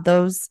both have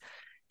those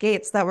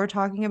gates that we're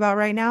talking about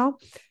right now.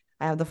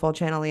 I have the full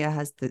channel. Leah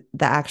has the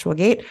actual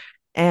gate.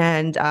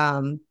 And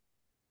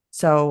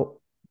so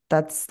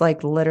that's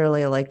like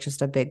literally like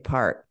just a big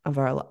part of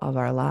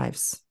our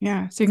lives.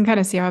 Yeah. So you can kind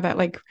of see how that,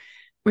 like,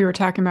 we were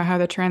talking about how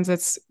the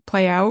transits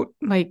play out.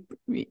 Like,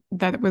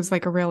 that was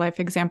like a real life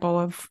example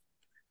of,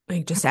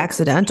 Like just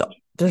accidental.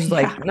 Just yeah.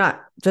 like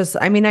not just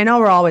I mean, I know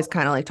we're always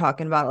kind of like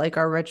talking about like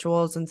our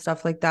rituals and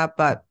stuff like that,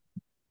 but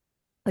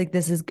like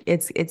this is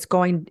it's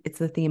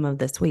the theme of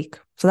this week.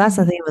 So that's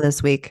the Mhm. theme of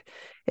this week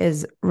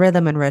is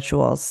rhythm and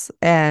rituals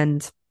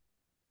and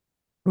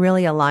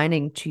really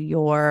aligning to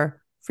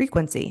your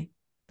frequency.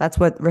 That's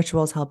what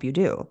rituals help you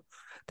do.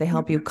 They Yep.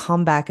 help you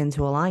come back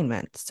into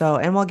alignment. So,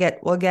 and we'll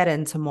get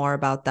into more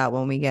about that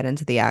when we get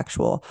into the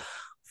actual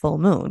full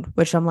moon,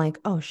 which I'm like,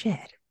 oh shit,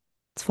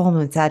 it's full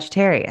moon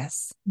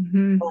Sagittarius.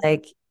 Mhm.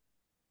 Like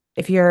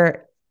if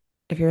you're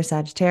a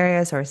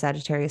Sagittarius or a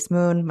Sagittarius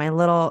moon,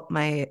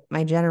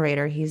 my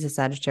generator, he's a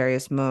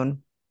Sagittarius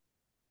moon.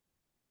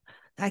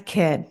 That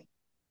kid,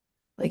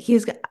 like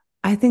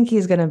I think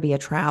he's gonna be a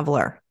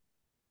traveler.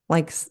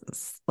 Like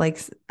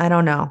I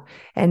don't know.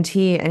 And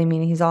I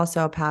mean, he's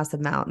also a passive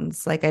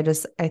mountains. Like I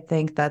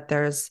think that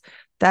there's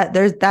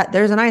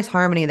a nice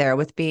harmony there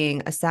with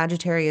being a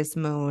Sagittarius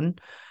moon,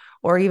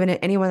 or even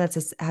anyone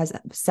has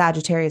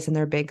Sagittarius in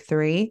their big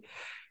three,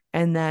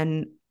 and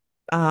then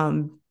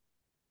um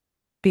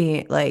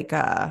being like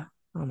oh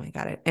my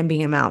god, and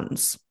being a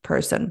mountains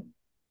person.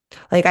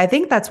 Like I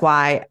think that's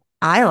why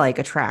I like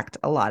attract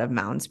a lot of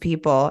mountains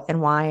people and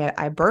why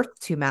I birthed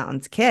two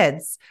mountains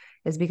kids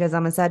is because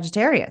I'm a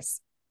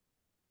Sagittarius.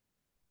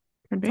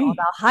 Could It's all be.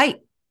 about height.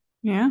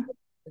 Yeah.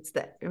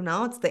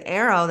 it's the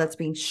arrow that's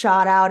being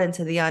shot out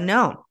into the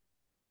unknown.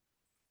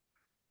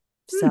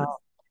 So Hmm.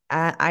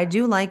 I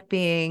do like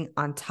being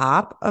on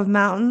top of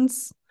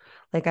mountains.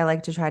 Like I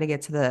like to try to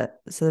get to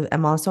so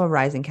I'm also a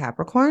rising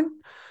Capricorn.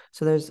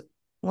 So there's a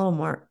little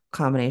more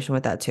combination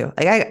with that too.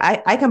 Like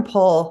I can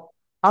pull,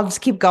 I'll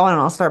just keep going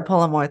and I'll start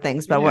pulling more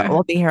things, but Yeah.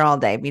 we'll be here all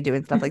day, be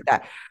doing stuff like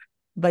that.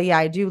 But yeah,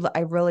 I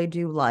really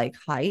do like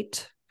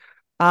height.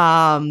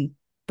 Um,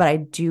 but I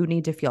do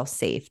need to feel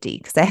safety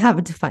because I have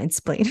a defined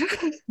spleen.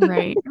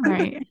 Right.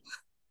 Right.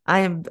 I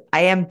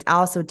am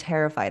also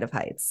terrified of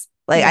heights.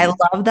 Like I Yeah.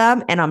 love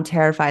them and I'm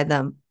terrified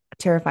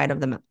of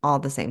them all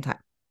at the same time.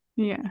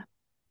 Yeah. Do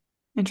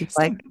you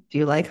like Interesting. do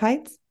you like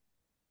heights?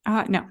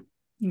 No,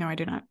 no, I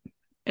do not.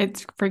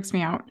 It freaks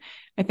me out.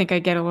 I think I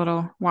get a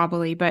little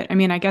wobbly, but I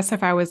mean, I guess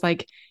if I was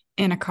like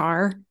in a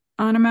car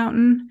on a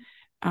mountain,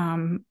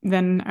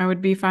 then I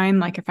would be fine.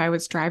 Like if I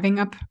was driving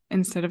up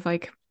instead of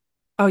like,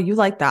 Oh, you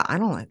like that. I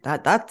don't like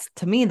that. That's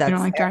to me, you don't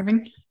that's like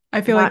driving. I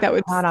feel like not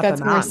not up a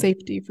that's more mountain.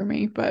 safety for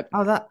me, but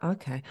Oh, that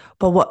okay.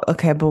 But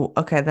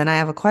okay, then I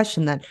have a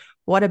question then.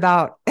 What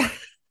about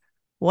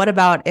what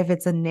about if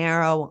it's a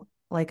narrow,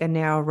 like a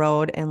narrow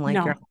road and like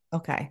you're no,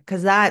 okay?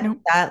 Because that no.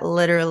 that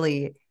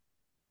literally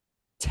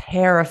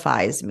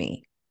terrifies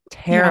me. Yeah,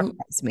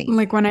 Terrifies me.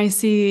 like when I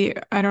see,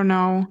 I don't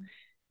know,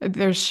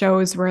 there's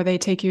shows where they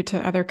take you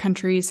to other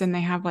countries and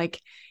they have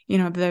like,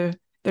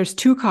 there's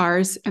two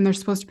cars and they're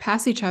supposed to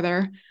pass each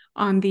other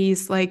on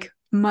these like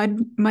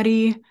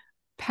muddy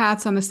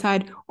paths on the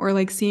side, or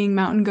like seeing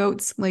mountain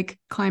goats like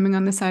climbing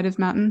on the side of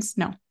mountains.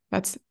 No,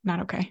 that's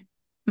not okay.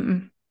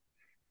 Mm-mm.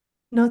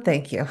 No,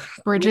 thank you.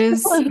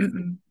 Bridges,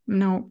 mm-mm.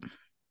 No.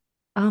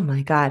 Oh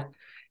my God.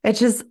 It's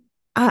just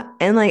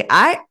and like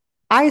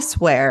I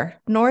swear,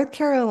 North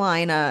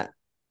Carolina,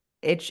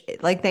 it's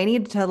like they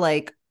need to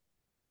like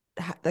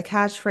the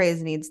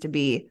catchphrase needs to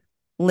be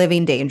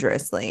living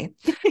dangerously.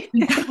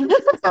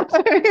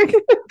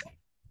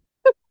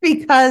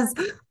 Because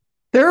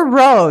their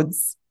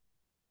roads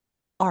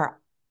are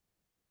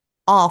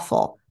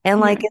awful. And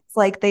like Yeah. it's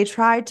like they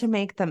tried to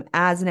make them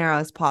as narrow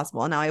as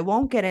possible. Now I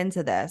won't get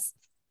into this,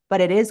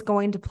 but it is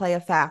going to play a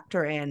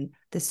factor in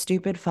the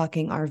stupid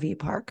fucking RV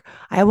park.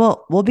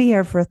 We'll be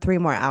here for 3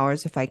 more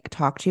hours if I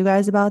talk to you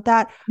guys about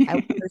that.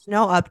 There's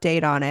no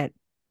update on it.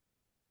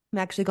 I'm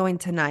actually going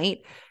tonight.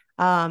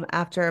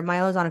 After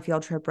Milo's on a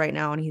field trip right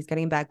now and he's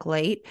getting back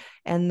late.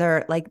 And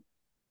they're like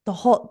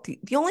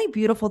the only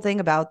beautiful thing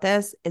about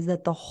this is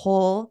that the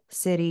whole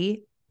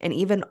city and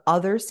even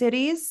other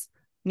cities,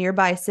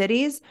 nearby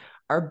cities,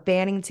 are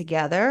banding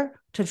together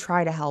to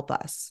try to help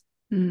us.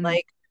 Mm.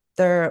 Like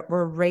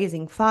we're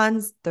raising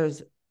funds.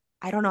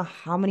 I don't know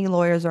how many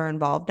lawyers are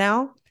involved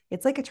now.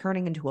 It's like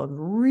turning into a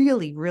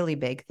really, really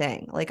big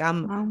thing.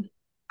 Wow.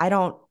 I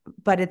don't,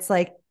 but it's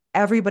like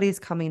everybody's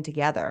coming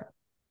together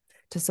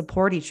to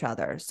support each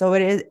other. So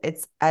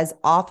it's as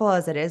awful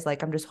as it is.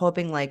 Like, I'm just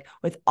hoping, like,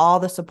 with all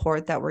the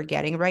support that we're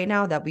getting right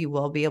now, that we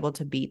will be able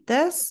to beat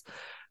this.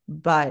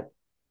 But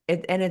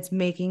it's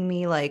making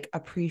me like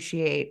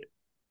appreciate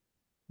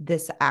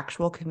this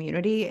actual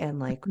community and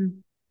like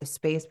Mm. the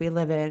space we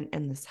live in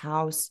and this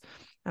house.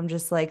 I'm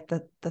just like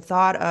the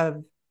thought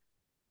of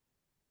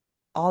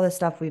all the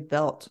stuff we've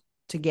built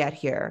to get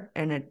here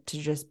and it to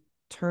just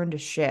turn to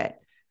shit.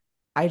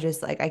 I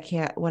just like I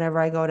can't whenever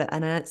I go to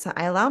and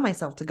I allow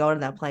myself to go to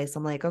that place.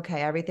 I'm like,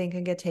 okay, everything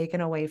can get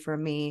taken away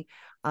from me.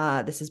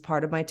 This is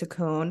part of my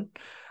cocoon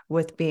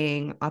with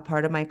being a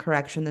part of my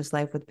correction this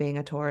life with being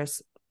a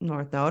Taurus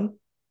North Node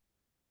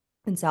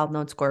and South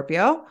Node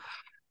Scorpio.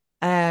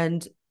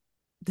 And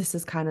this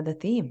is kind of the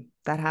theme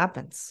that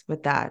happens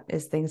with that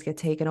is things get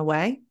taken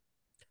away.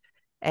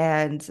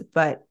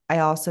 But I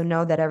also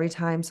know that every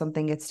time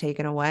something gets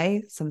taken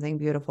away, something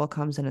beautiful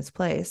comes in its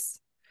place.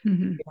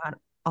 Mhm. Not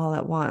all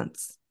at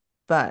once.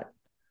 But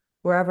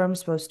wherever I'm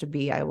supposed to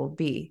be, I will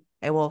be.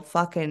 I will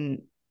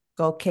fucking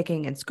go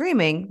kicking and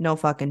screaming. No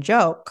fucking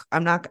joke. Hey,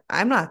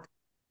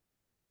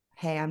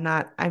 I'm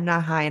not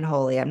high and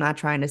holy. I'm not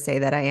trying to say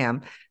that I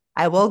am.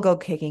 I will go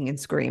kicking and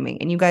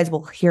screaming, and you guys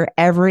will hear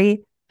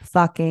every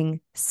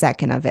fucking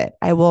second of it.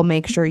 I will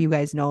make sure you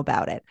guys know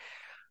about it.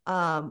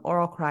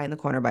 Or I'll cry in the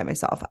corner by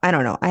myself. I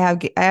don't know. I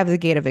have the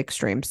gate of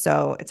extremes,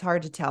 so it's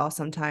hard to tell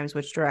sometimes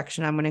which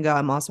direction I'm going to go.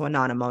 I'm also a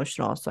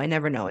non-emotional, so I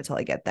never know until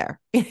I get there.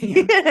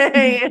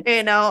 Yeah.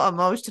 You know,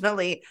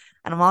 emotionally,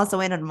 and I'm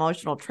also in an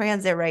emotional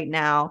transit right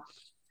now.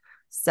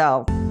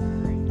 So,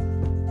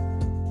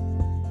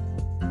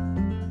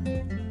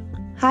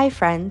 hi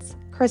friends,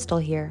 Crystal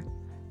here.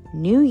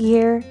 New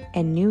year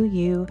and new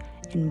you,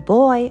 and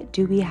boy,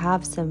 do we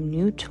have some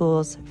new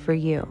tools for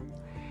you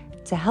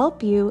to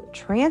help you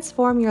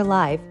transform your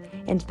life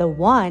into the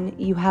one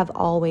you have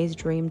always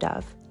dreamed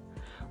of.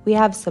 We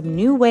have some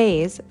new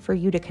ways for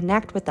you to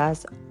connect with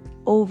us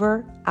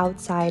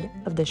outside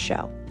of the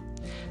show.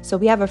 So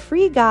we have a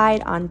free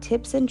guide on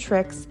tips and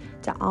tricks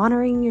to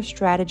honoring your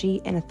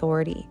strategy and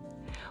authority.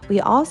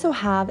 We also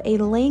have a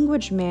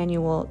language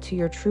manual to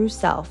your true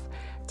self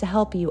to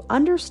help you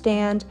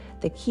understand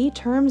the key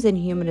terms in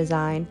human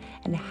design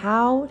and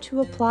how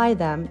to apply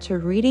them to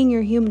reading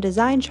your human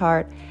design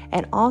chart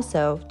and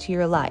also to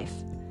your life.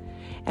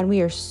 And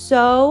we are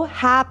so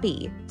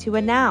happy to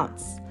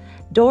announce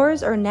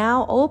doors are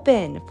now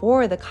open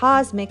for the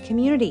Cosmic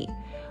Community,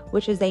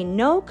 which is a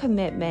no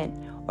commitment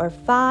or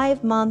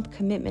 5-month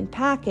commitment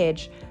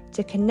package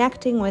to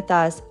connecting with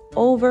us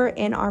over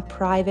in our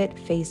private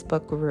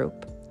Facebook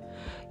group.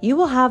 You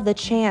will have the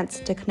chance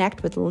to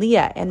connect with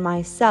Leah and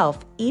myself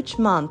each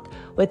month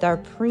with our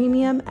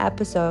premium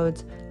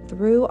episodes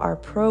through our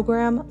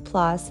Program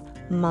Plus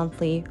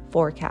monthly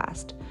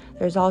forecast.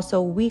 There's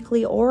also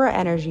weekly aura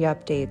energy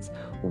updates,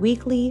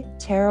 weekly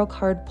tarot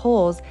card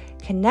pulls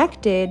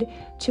connected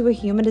to a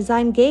human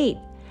design gate,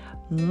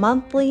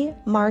 monthly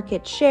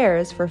market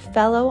shares for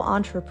fellow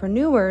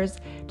entrepreneurs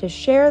to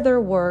share their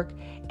work,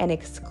 and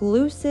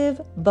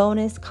exclusive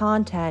bonus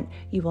content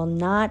you will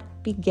not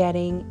be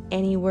getting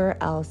anywhere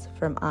else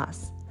from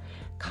us.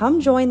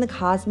 Come join the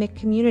Cosmic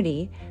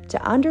Community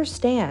to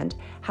understand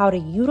how to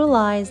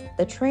utilize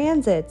the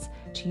transits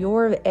to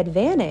your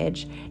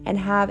advantage and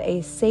have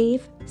a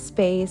safe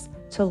space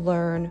to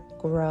learn,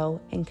 grow,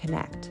 and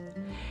connect.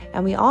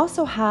 And we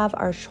also have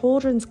our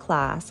children's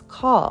class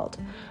called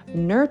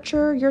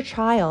Nurture Your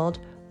Child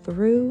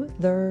Through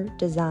Their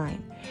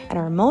Design. And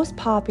our most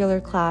popular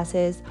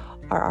classes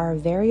are our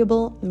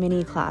variable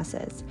mini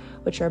classes,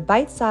 which are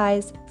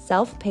bite-sized,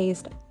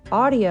 self-paced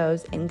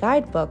audios and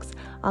guidebooks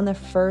on the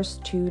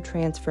first 2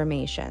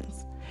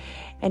 transformations.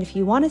 And if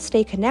you want to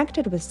stay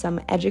connected with some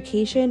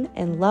education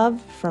and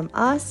love from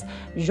us,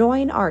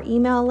 join our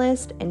email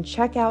list and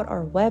check out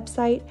our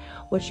website,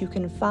 which you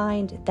can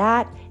find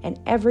that and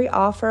every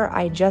offer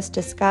I just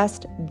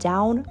discussed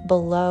down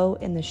below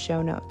in the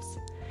show notes.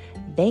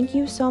 Thank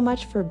you so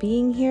much for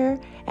being here,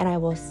 and I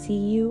will see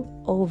you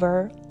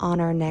over on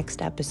our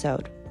next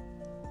episode.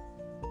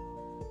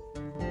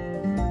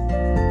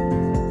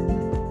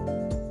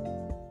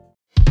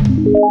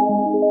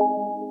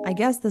 I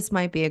guess this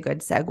might be a good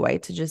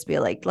segue to just be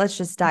like, let's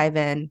just dive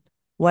in.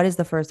 What is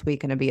the first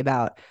week going to be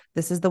about?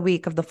 This is the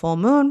week of the full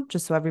moon,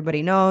 just so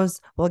everybody knows.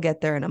 We'll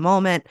get there in a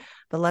moment,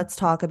 but let's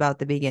talk about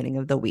the beginning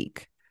of the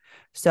week.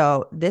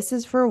 So this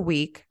is for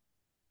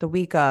the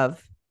week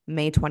of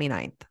May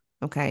 29th.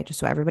 Okay, just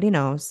so everybody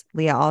knows.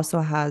 Leah also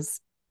has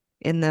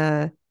in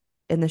the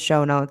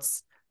show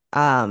notes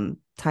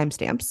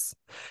timestamps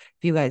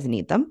if you guys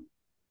need them.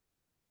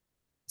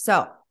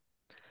 So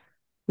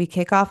we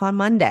kick off on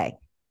Monday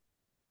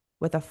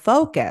with a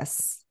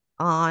focus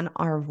on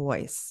our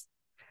voice.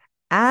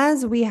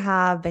 As we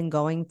have been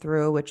going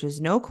through, which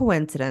is no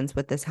coincidence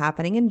with this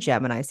happening in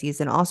Gemini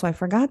season. Also, I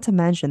forgot to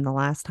mention the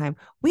last time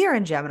we are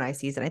in Gemini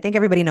season. I think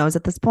everybody knows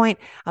at this point.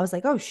 I was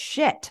like, oh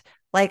shit.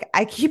 Like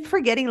I keep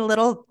forgetting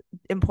little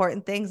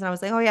important things. And I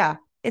was like, oh yeah,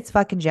 it's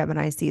fucking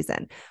Gemini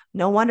season.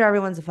 No wonder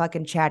everyone's a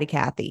fucking chatty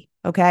Cathy.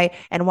 Okay.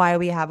 And why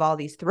we have all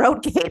these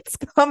throat gates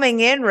coming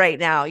in right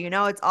now. You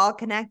know, it's all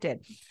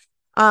connected.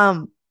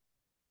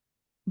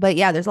 But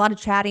yeah, there's a lot of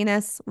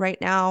chattiness right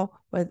now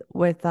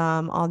with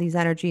all these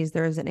energies.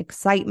 There's an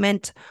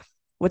excitement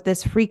with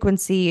this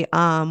frequency,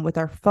 with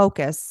our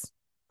focus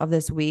of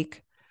this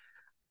week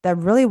that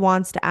really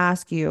wants to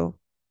ask you,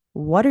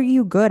 what are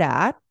you good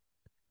at?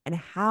 And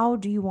how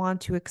do you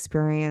want to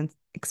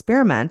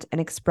experiment and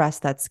express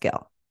that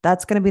skill?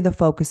 That's going to be the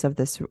focus of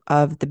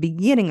the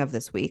beginning of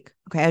this week.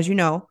 Okay. As you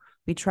know,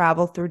 we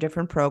travel through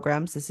different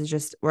programs.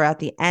 We're at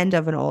the end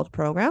of an old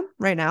program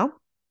right now.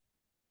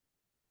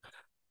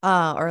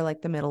 Or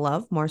like the middle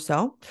of more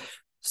so.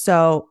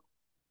 So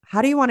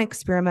how do you want to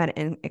experiment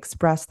and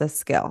express this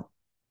skill?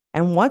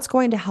 And what's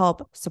going to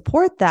help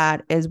support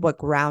that is what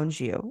grounds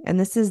you. And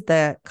this is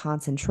the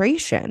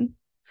concentration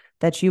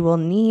that you will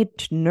need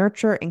to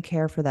nurture and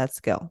care for that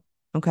skill.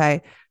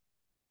 Okay.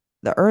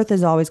 The earth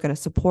is always going to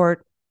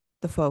support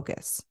the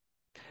focus.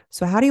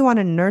 So how do you want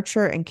to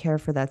nurture and care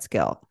for that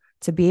skill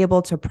to be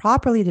able to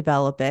properly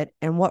develop it?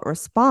 And what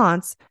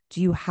response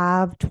do you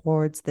have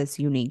towards this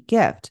unique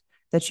gift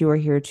that you are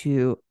here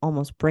to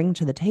almost bring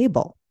to the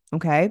table?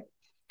 Okay.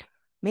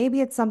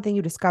 Maybe it's something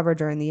you discovered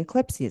during the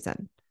eclipse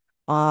season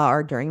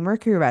or during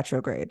Mercury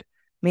retrograde.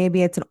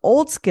 Maybe it's an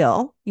old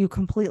skill you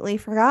completely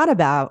forgot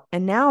about.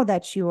 And now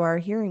that you are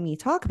hearing me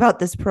talk about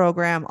this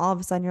program, all of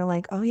a sudden you're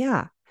like, oh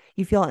yeah,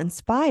 you feel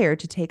inspired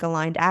to take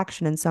aligned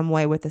action in some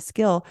way with a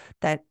skill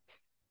that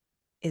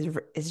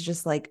is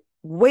just like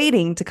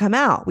waiting to come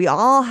out. We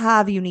all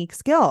have unique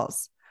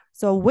skills.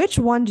 So which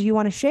one do you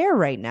want to share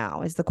right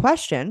now is the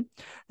question.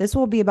 This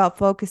will be about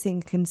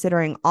focusing,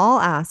 considering all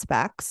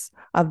aspects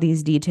of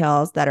these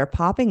details that are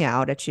popping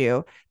out at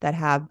you that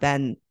have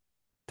been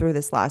through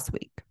this last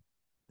week.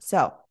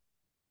 So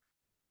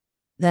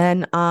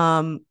then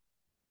on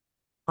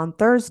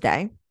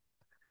Thursday,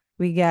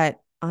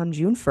 on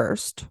June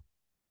 1st,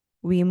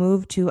 we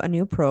move to a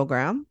new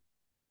program.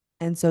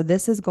 And so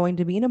this is going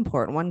to be an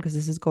important one because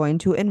this is going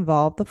to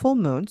involve the full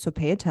moon. So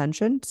pay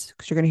attention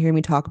because you're going to hear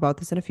me talk about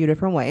this in a few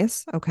different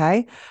ways.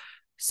 Okay.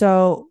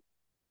 So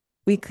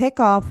We kick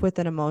off with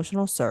an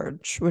emotional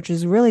surge, which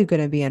is really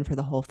going to be in for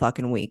the whole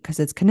fucking week because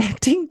it's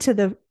connecting to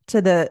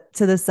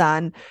the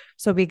sun.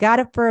 So we got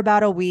it for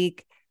about a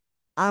week.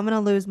 I'm going to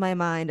lose my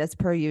mind as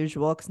per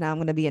usual because now I'm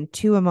going to be in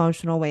two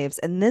emotional waves.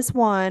 And this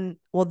one,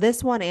 well,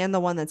 this one and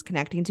the one that's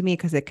connecting to me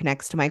because it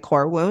connects to my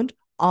core wound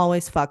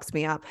always fucks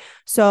me up.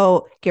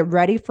 So get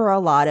ready for a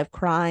lot of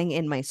crying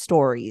in my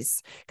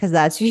stories because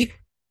that's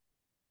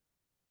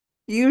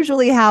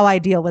usually how I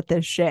deal with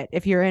this shit.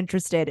 If you're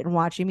interested in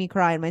watching me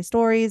cry in my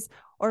stories,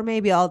 or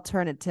maybe I'll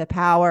turn it to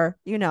power,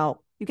 you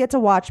get to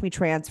watch me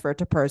transfer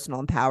to personal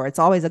and power. It's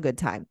always a good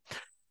time.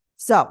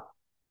 So,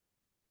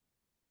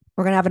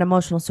 we're going to have an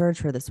emotional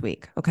surge for this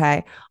week,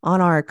 okay, on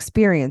our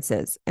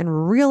experiences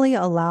and really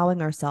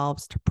allowing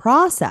ourselves to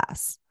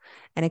process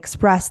and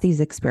express these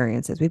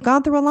experiences. We've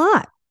gone through a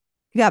lot.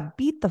 You got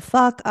beat the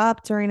fuck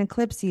up during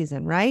eclipse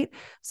season, right?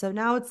 So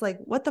now it's like,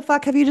 what the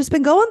fuck have you just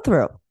been going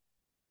through?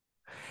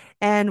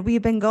 And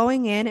we've been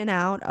going in and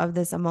out of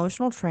this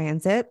emotional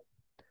transit,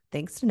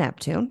 thanks to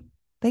Neptune.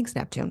 Thanks,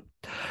 Neptune.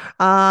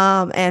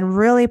 And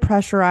really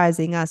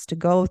pressurizing us to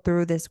go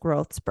through this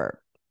growth spurt.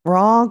 We're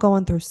all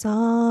going through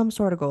some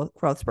sort of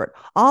growth spurt,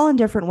 all in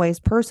different ways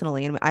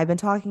personally. And I've been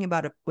talking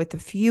about it with a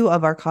few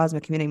of our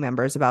cosmic community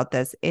members about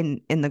this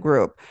in the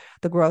group,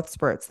 the growth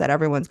spurts that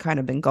everyone's kind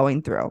of been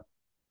going through.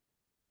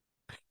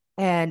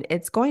 And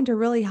it's going to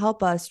really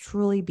help us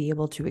truly be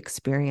able to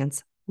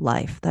experience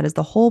life. That is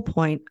the whole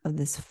point of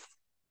this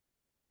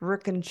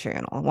freaking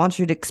channel. I want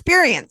you to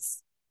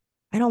experience.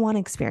 I don't want to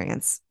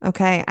experience.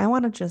 Okay. I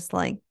want to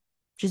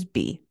just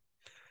be.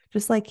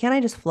 Just like, can I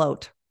just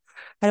float?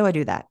 How do I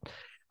do that?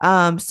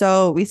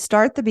 So we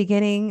start the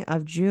beginning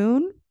of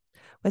June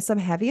with some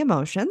heavy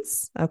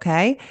emotions.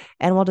 Okay.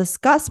 And we'll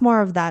discuss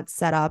more of that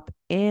setup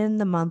in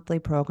the monthly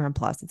program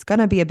plus. It's going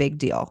to be a big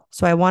deal.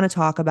 So I want to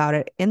talk about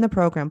it in the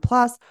program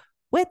plus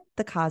with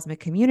the cosmic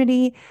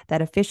community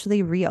that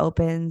officially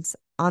reopens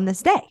on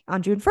this day,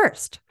 on June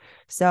 1st.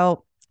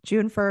 So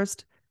June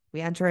 1st,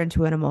 we enter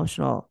into an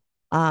emotional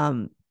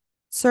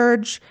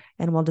surge,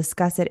 and we'll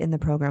discuss it in the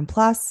program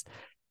plus.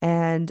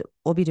 And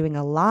we'll be doing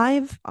a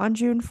live on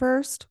June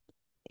 1st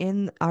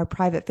in our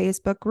private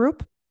Facebook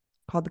group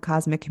called the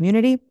Cosmic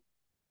Community.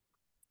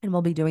 And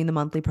we'll be doing the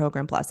monthly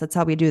program plus. That's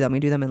how we do them. We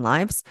do them in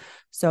lives.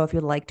 So if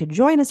you'd like to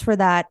join us for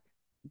that,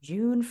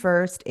 June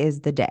 1st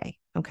is the day.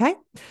 Okay.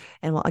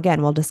 And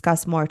we'll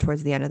discuss more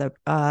towards the end of the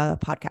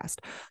podcast.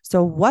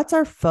 So what's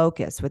our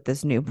focus with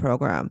this new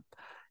program?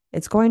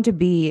 It's going to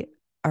be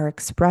our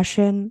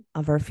expression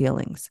of our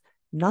feelings.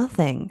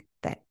 Nothing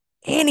that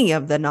any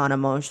of the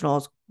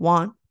non-emotionals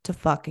want to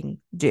fucking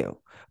do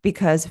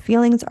because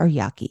feelings are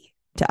yucky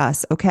to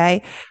us.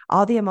 Okay.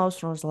 All the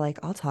emotionals are like,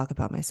 I'll talk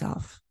about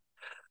myself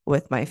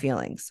with my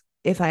feelings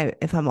if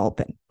I'm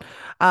open.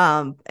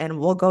 And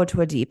we'll go to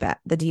the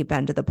deep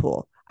end of the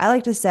pool. I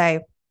like to say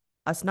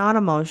us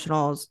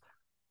non-emotionals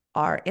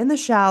are in the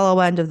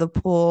shallow end of the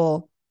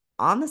pool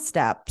on the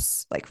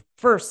steps, like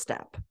first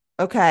step.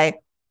 Okay.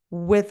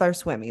 With our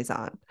swimmies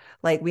on.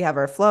 Like we have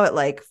our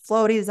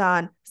floaties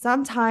on.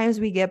 Sometimes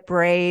we get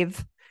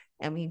brave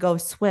and we go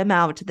swim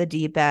out to the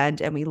deep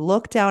end and we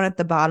look down at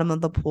the bottom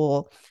of the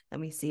pool and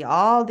we see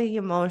all the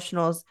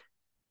emotionals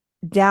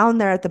down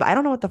there I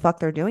don't know what the fuck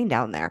they're doing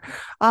down there.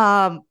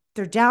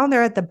 They're down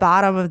there at the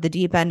bottom of the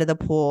deep end of the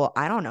pool.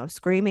 I don't know,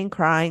 screaming,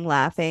 crying,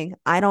 laughing.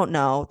 I don't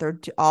know. They're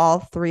all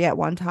three at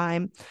one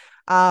time.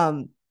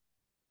 I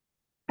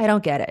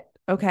don't get it.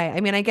 Okay.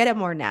 I mean, I get it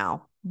more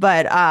now,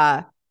 but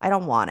I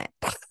don't want it.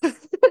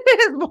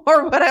 It's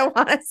more what I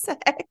want to say.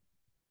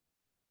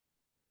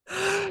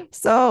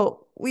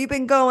 So we've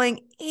been going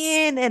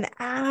in and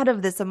out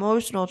of this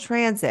emotional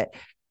transit.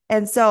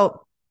 And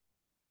so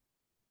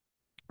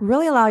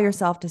really allow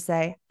yourself to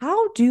say,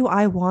 how do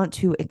I want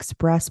to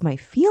express my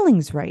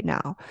feelings right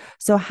now?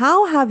 So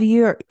how have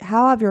your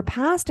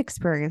past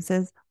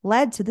experiences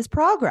led to this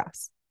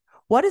progress?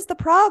 What is the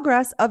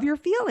progress of your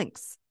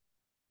feelings?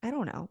 I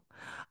don't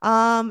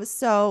know.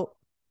 So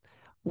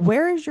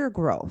where is your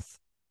growth?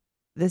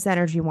 This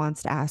energy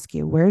wants to ask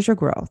you, where's your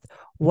growth?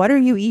 What are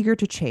you eager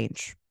to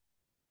change?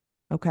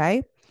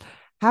 Okay.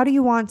 How do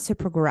you want to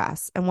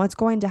progress? And what's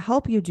going to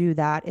help you do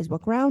that is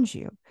what grounds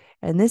you.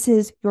 And this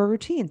is your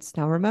routines.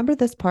 Now, remember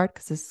this part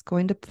because this is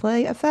going to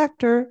play a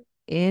factor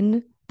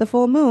in the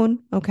full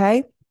moon.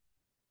 Okay.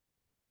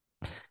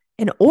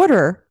 In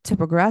order to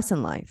progress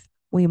in life,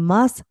 we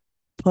must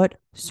put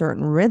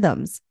certain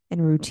rhythms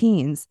and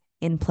routines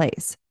in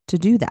place to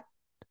do that.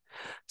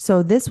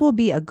 So, this will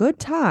be a good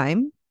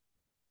time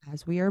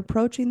as we are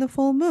approaching the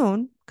full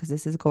moon, because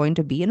this is going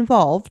to be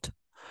involved,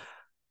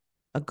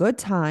 a good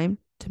time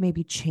to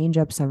maybe change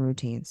up some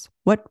routines.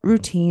 What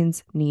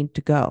routines need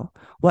to go?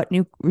 What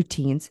new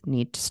routines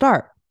need to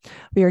start?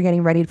 We are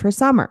getting ready for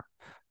summer.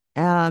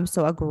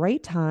 So a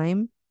great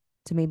time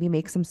to maybe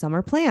make some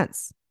summer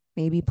plans,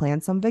 maybe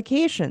plan some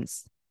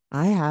vacations.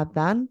 I have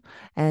been,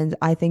 and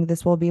I think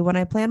this will be when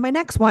I plan my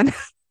next one.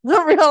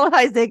 Not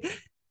realizing.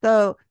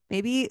 So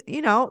maybe,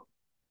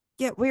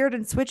 get weird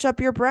and switch up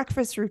your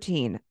breakfast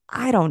routine.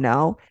 I don't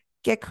know.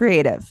 Get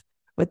creative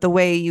with the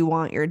way you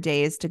want your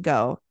days to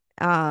go.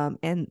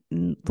 and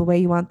the way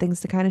you want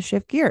things to kind of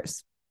shift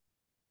gears.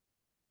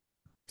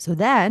 So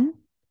then,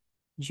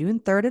 June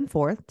 3rd and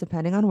 4th,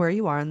 depending on where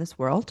you are in this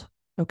world,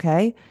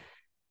 okay,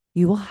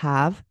 you will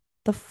have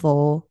the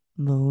full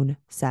moon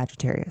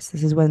Sagittarius.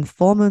 This is when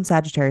full moon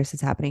Sagittarius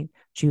is happening,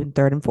 June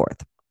 3rd and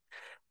 4th.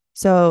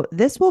 So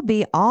this will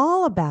be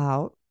all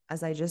about,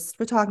 as I just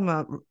was talking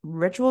about,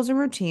 rituals and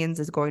routines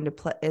is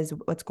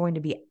what's going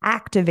to be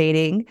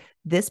activating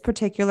this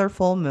particular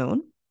full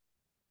moon.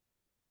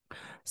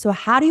 So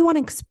how do you want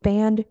to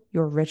expand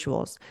your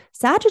rituals?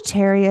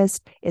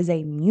 Sagittarius is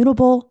a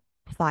mutable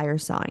fire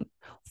sign.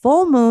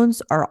 Full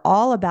moons are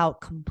all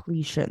about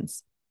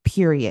completions,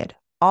 period.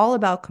 All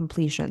about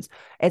completions.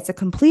 It's a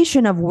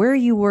completion of where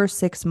you were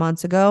 6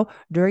 months ago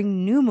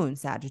during new moon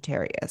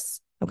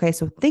Sagittarius. Okay,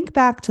 so think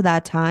back to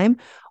that time.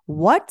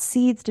 What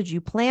seeds did you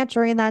plant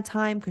during that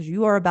time? Because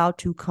you are about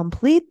to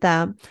complete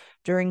them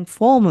during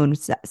full moon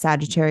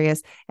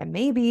Sagittarius. And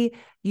maybe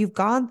you've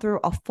gone through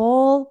a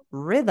full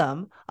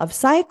rhythm of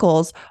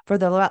cycles for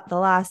the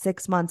last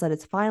 6 months, and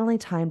it's finally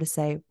time to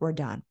say, we're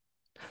done.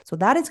 So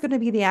that is going to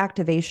be the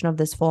activation of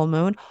this full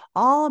moon,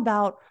 all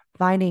about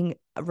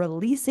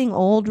releasing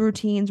old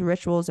routines,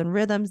 rituals, and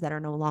rhythms that are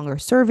no longer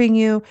serving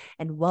you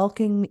and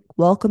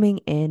welcoming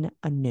in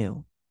a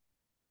new.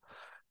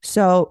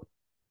 So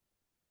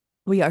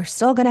we are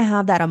still going to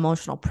have that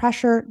emotional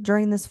pressure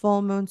during this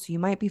full moon. So you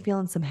might be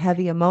feeling some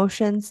heavy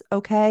emotions,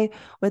 okay,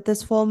 with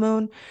this full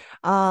moon.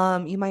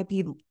 You might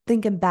be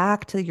thinking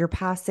back to your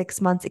past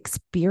 6 months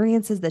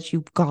experiences that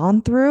you've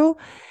gone through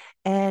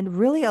and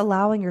really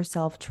allowing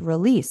yourself to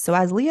release. So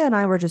as Leah and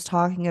I were just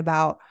talking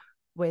about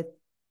with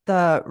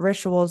the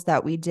rituals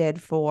that we did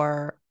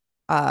for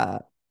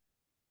the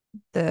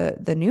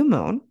new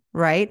moon,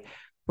 right?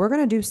 We're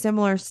going to do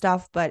similar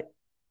stuff, but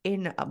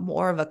in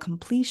more of a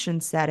completion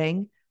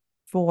setting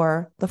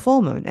for the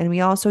full moon. And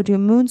we also do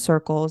moon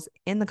circles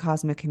in the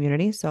cosmic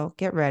community. So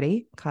get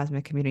ready,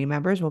 cosmic community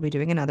members. We'll be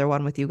doing another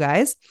one with you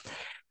guys.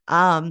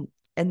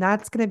 And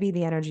that's going to be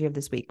the energy of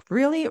this week.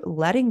 Really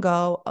letting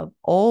go of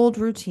old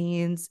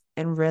routines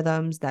and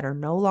rhythms that are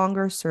no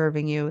longer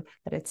serving you,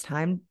 that it's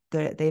time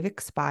that they've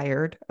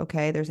expired.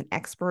 Okay. There's an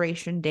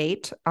expiration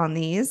date on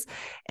these,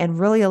 and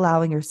really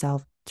allowing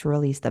yourself to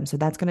release them. So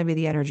that's going to be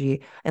the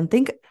energy. And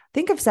think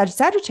of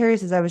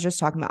Sagittarius, as I was just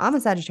talking about. I'm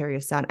a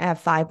Sagittarius sun. I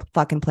have 5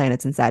 fucking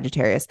planets in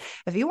Sagittarius.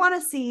 If you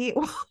want to see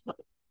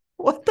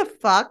what the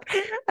fuck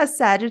a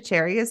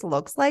Sagittarius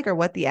looks like or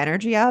what the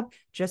energy of,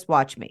 just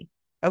watch me.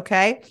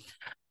 Okay.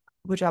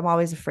 Which I'm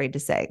always afraid to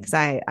say, because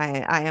I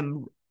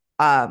am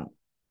I'm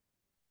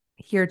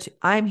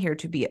here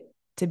to be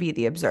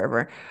the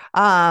observer.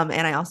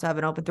 And I also have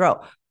an open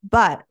throat,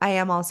 but I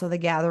am also the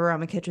gatherer.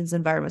 I'm a kitchen's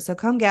environment. So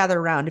come gather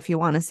around if you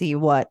want to see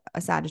what a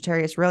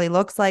Sagittarius really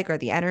looks like, or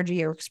the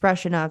energy or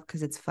expression of,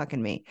 because it's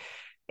fucking me.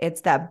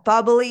 It's that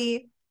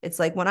bubbly. It's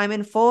like when I'm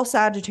in full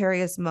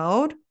Sagittarius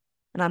mode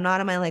and I'm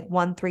not in my like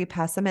 1-3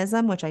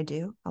 pessimism, which I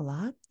do a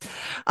lot.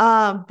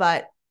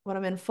 But when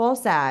I'm in full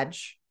Sag,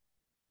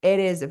 it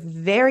is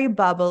very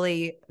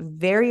bubbly,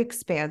 very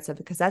expansive,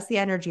 because that's the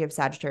energy of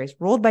Sagittarius,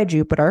 ruled by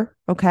Jupiter.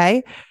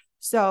 Okay.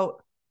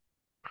 So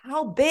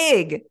how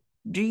big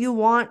do you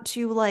want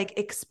to like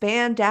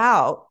expand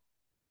out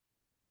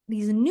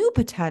these new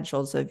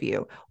potentials of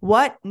you?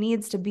 What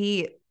needs to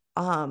be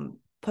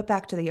put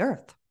back to the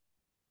earth?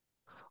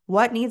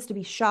 What needs to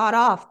be shot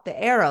off?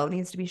 The arrow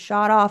needs to be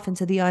shot off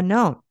into the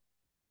unknown.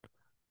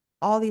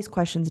 All these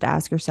questions to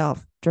ask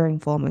yourself during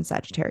full moon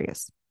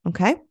Sagittarius.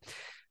 Okay.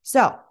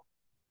 So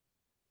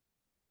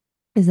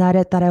is that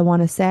it that I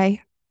want to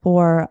say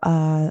for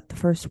the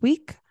first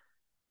week?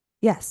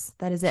 Yes,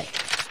 that is it.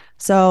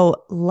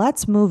 So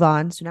let's move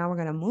on. So now we're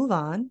going to move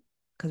on,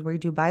 because we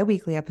do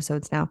bi-weekly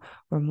episodes now.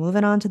 We're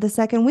moving on to the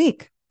second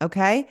week.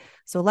 Okay.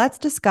 So let's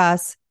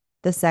discuss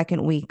the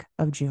second week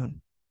of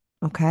June.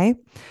 Okay.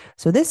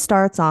 So this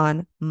starts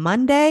on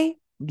Monday,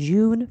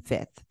 June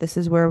 5th. This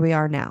is where we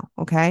are now.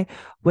 Okay.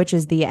 Which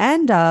is the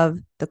end of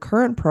the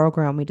current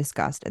program we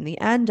discussed, and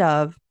the end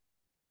of,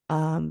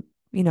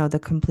 the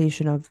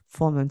completion of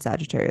full moon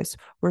Sagittarius.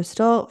 We're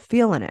still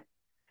feeling it.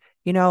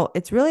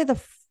 It's really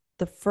the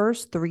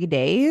first 3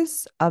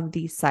 days of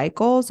these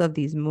cycles, of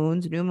these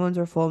moons, new moons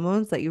or full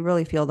moons, that you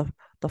really feel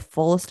the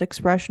fullest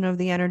expression of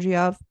the energy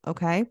of.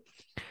 Okay.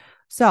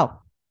 So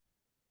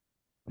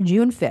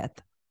June 5th,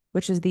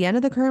 which is the end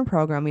of the current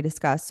program we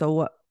discussed.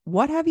 So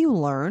what have you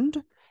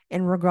learned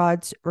in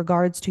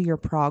regards to your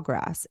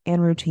progress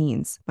and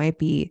routines? Might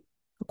be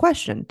a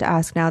question to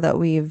ask now that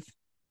we've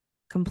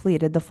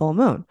completed the full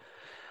moon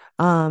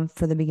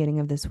for the beginning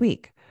of this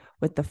week,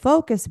 with the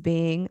focus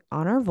being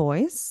on our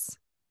voice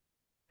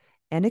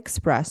and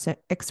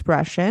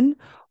expression,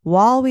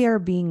 while we are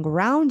being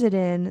grounded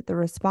in the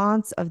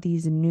response of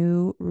these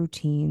new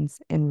routines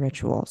and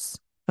rituals.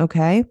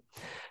 Okay.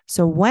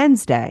 So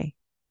Wednesday,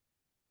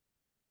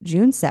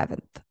 June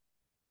 7th,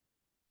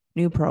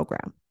 new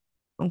program.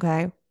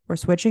 Okay. We're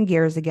switching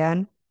gears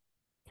again.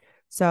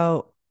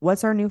 So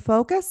what's our new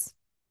focus?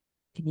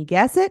 Can you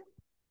guess it?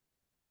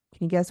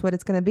 Can you guess what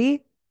it's going to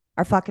be?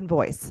 Our fucking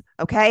voice.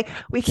 Okay.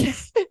 We can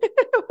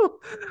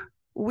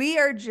We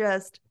are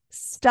just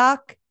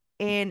stuck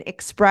in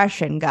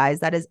expression,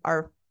 guys. That is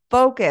our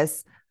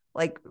focus.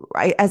 Like,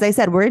 as I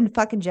said, we're in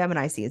fucking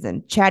Gemini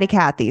season, chatty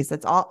Cathy's.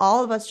 That's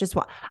all of us just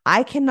want.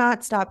 I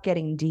cannot stop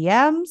getting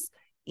DMs,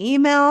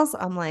 emails.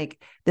 I'm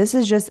like, this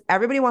is just,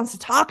 everybody wants to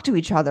talk to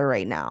each other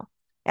right now.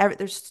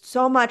 There's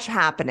so much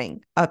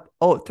happening up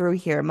through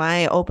here.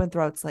 My open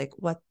throat's like,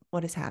 what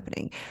is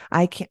happening?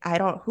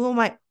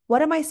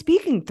 What am I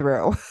speaking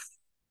through?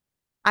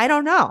 I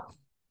don't know.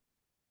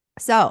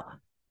 So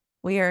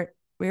we are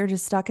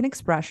just stuck in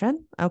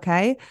expression.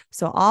 Okay.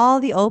 So all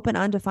the open,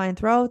 undefined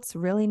throats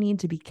really need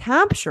to be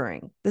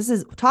capturing. This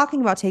is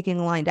talking about taking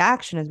aligned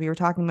action, as we were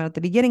talking about at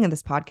the beginning of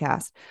this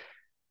podcast.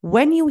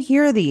 When you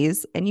hear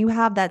these and you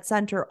have that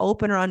center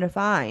open or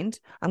undefined,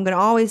 I'm going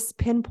to always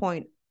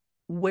pinpoint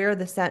where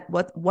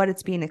what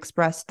it's being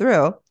expressed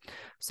through.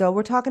 So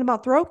we're talking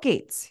about throat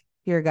gates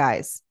here,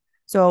 guys.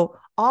 So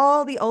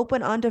all the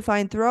open,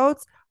 undefined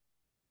throats,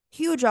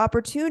 huge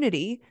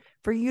opportunity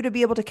for you to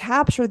be able to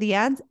capture the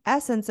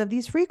essence of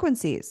these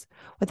frequencies.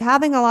 With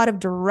having a lot of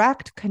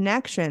direct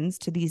connections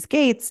to these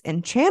gates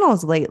and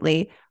channels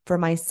lately, for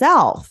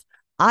myself,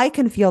 I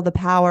can feel the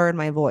power in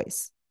my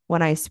voice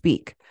when I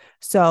speak.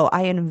 So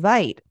I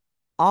invite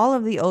all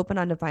of the open,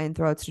 undefined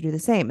throats to do the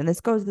same. And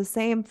this goes the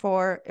same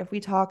for if we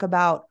talk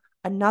about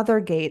another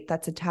gate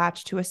that's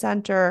attached to a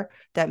center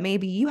that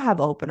maybe you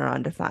have open or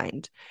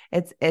undefined.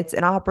 It's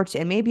an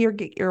opportunity. Maybe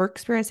you're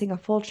experiencing a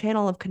full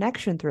channel of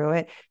connection through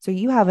it. So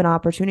you have an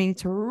opportunity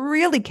to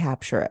really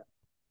capture it.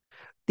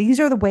 These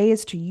are the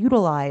ways to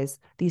utilize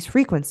these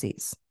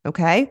frequencies.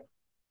 Okay.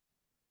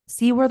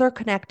 See where they're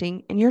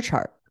connecting in your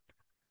chart.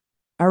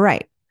 All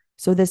right.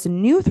 So this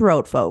new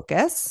throat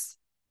focus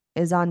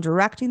is on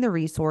directing the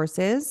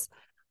resources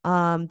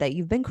that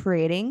you've been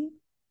creating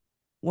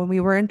when we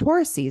were in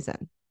Taurus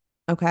season.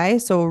 Okay.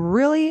 So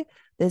really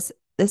this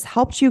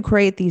helps you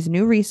create these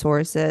new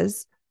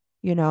resources,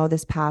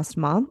 this past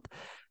month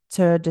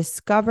to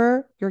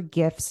discover your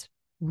gifts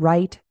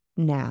right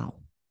now.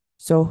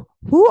 So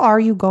who are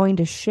you going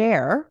to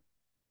share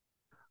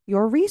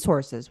your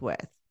resources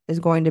with is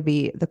going to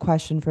be the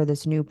question for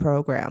this new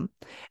program.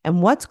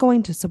 And what's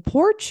going to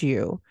support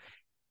you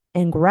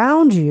and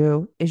ground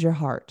you is your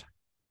heart,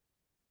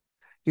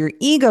 your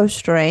ego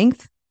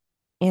strength,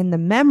 and the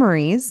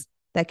memories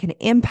that can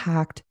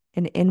impact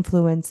and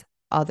influence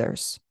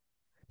others.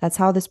 That's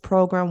how this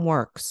program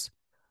works.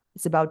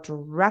 It's about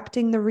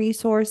directing the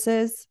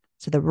resources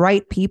to the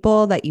right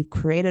people that you've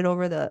created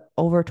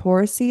over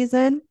Taurus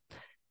season,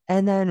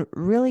 and then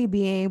really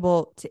being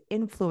able to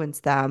influence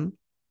them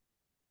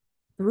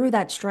through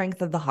that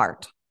strength of the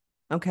heart.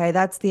 Okay,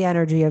 that's the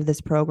energy of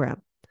this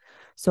program.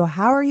 So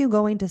how are you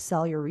going to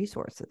sell your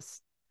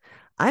resources?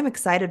 I'm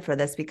excited for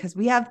this because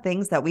we have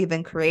things that we've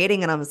been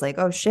creating, and I was like,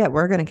 oh shit,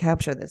 we're going to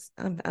capture this.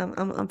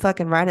 I'm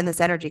fucking riding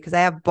this energy because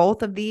I have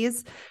both of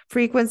these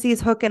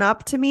frequencies hooking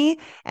up to me,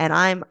 and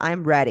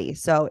I'm ready.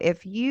 So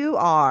if you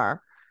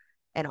are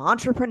an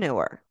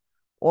entrepreneur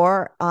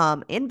or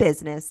in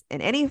business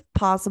in any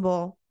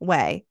possible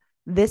way,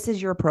 this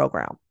is your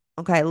program.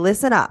 Okay,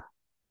 listen up.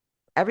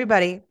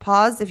 Everybody,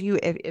 pause if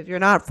you're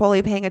not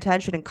fully paying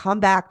attention and come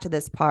back to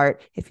this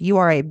part. If you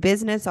are a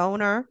business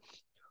owner,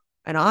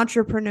 an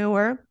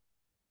entrepreneur,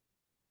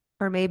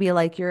 or maybe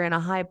like you're in a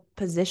high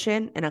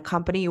position in a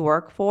company you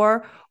work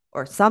for,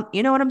 or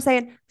you know what I'm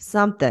saying?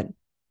 Something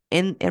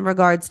in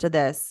regards to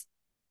this,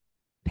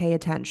 pay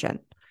attention.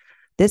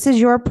 This is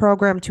your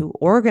program to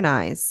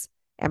organize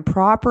and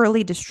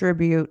properly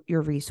distribute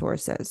your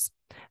resources.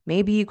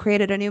 Maybe you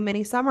created a new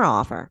mini summer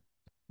offer.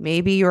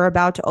 Maybe you're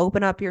about to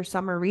open up your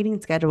summer reading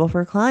schedule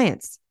for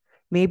clients.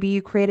 Maybe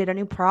you created a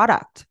new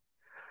product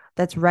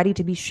that's ready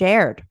to be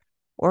shared.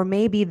 Or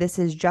maybe this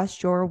is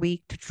just your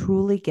week to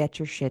truly get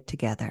your shit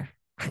together.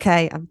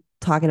 Okay. I'm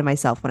talking to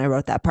myself when I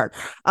wrote that part.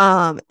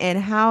 And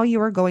how you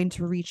are going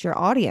to reach your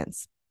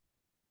audience.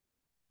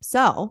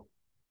 So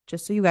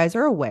just so you guys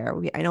are aware,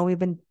 I know we've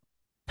been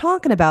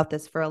talking about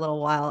this for a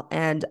little while,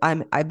 and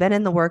I've been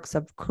in the works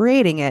of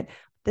creating it.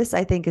 This,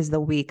 I think, is the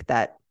week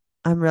that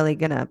I'm really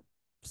gonna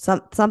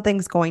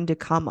something's going to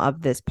come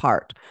of this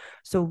part.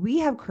 So we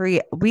have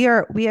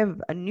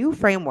a new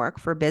framework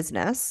for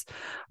business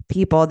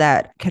people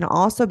that can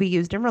also be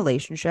used in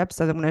relationships.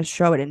 So I'm going to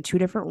show it in two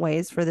different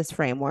ways for this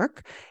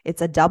framework.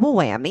 It's a double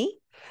whammy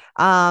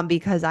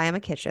because I am a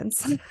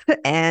kitchens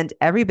and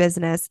every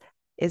business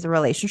is a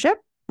relationship,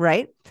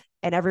 right?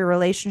 And every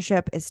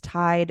relationship is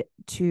tied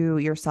to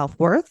your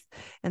self-worth.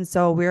 And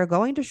so we're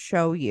going to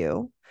show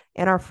you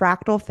in our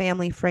fractal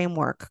family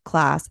framework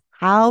class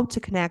how to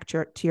connect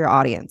to your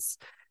audience.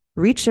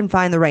 Reach and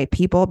find the right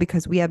people,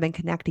 because we have been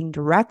connecting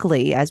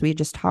directly, as we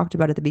just talked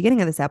about at the beginning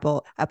of this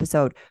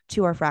episode,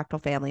 to our fractal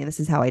family. And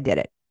this is how I did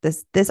it.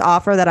 This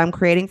offer that I'm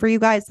creating for you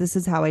guys, this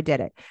is how I did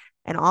it.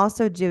 And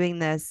also doing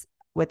this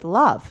with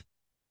love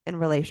in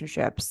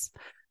relationships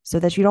so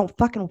that you don't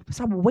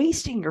stop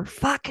wasting your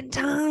fucking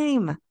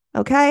time.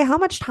 Okay. How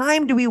much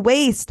time do we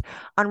waste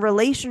on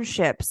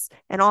relationships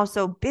and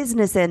also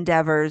business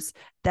endeavors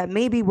that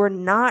maybe we're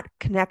not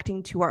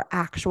connecting to our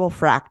actual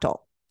fractal?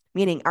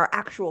 meaning our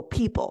actual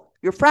people.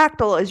 Your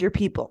fractal is your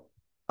people.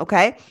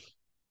 Okay.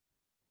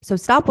 So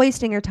stop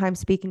wasting your time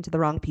speaking to the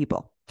wrong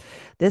people.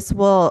 This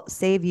will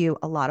save you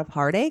a lot of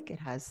heartache. It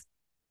has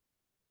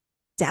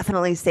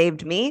definitely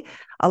saved me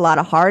a lot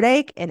of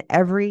heartache in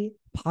every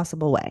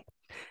possible way.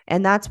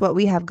 And that's what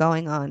we have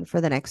going on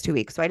for the next 2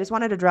 weeks. So I just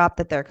wanted to drop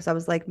that there because I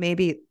was like,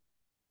 maybe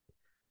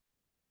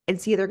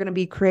it's either going to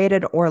be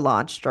created or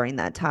launched during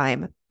that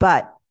time.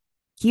 But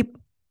keep,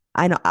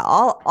 I know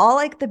all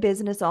like the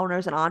business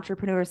owners and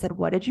entrepreneurs said,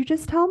 what did you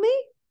just tell me?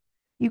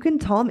 You can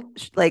tell me,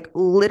 like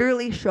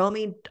literally show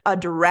me a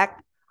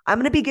direct, I'm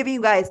going to be giving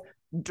you guys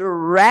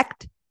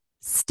direct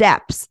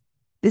steps.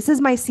 This is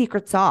my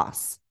secret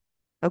sauce.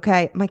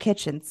 Okay. My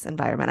kitchen's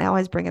environment. I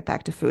always bring it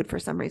back to food for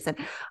some reason.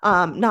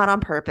 Not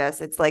on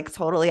purpose. It's like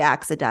totally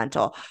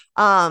accidental.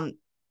 But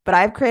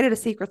I've created a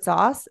secret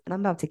sauce and I'm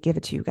about to give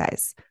it to you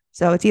guys.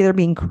 So it's either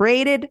being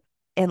created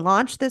and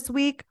launched this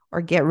week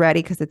or get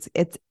ready because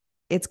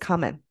it's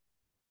coming.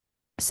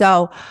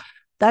 So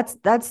that's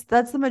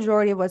the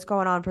majority of what's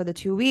going on for the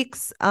 2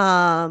 weeks.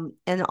 And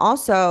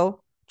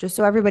also, just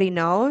so everybody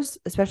knows,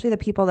 especially the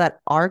people that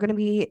are going to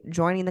be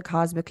joining the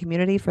cosmic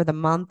community for the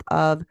month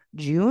of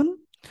June,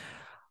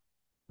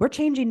 we're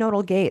changing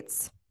nodal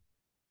gates.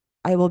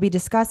 I will be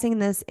discussing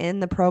this in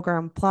the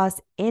program plus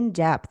in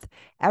depth.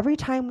 Every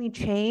time we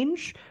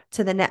change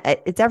to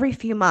it's every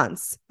few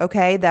months,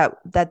 okay,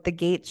 that the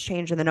gates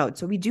change in the node.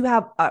 So we do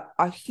have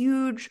a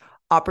huge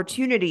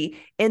opportunity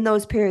in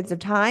those periods of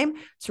time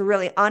to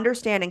really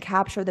understand and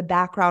capture the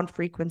background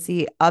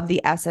frequency of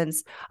the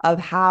essence of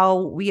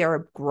how we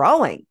are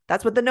growing.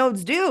 That's what the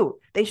nodes do.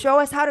 They show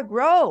us how to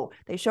grow.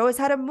 They show us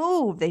how to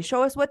move. They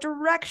show us what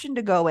direction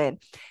to go in.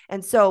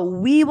 And so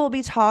we will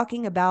be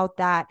talking about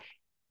that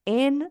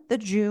in the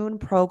June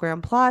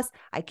program. Plus,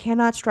 I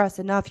cannot stress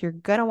enough, you're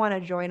going to want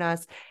to join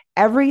us.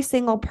 Every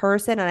single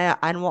person,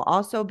 and we'll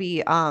also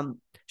be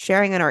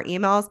sharing in our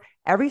emails,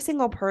 every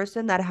single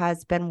person that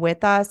has been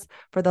with us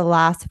for the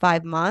last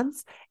 5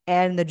 months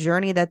and the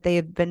journey that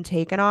they've been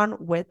taken on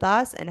with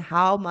us and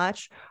how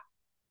much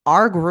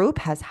our group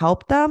has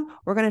helped them,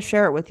 we're going to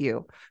share it with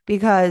you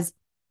because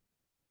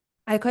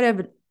I could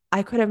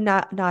have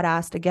not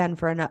asked again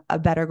for a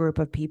better group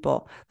of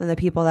people than the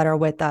people that are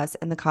with us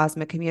in the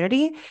cosmic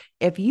community.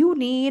 If you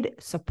need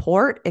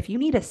support, if you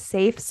need a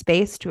safe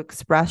space to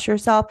express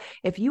yourself,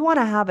 if you want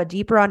to have a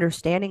deeper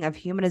understanding of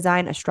human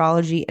design,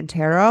 astrology, and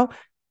tarot,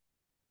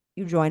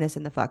 you join us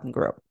in the fucking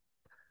group.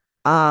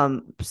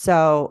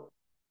 So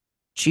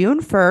June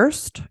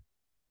 1st,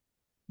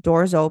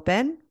 doors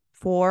open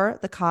for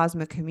the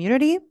cosmic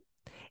community.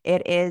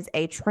 It is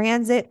a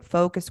transit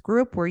focus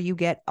group where you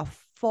get a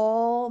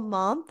full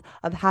month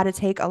of how to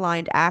take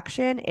aligned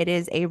action. It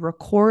is a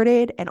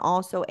recorded and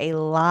also a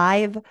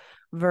live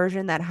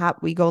version that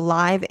we go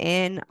live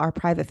in our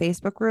private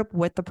Facebook group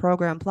with the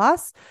program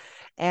plus.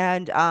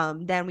 And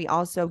then we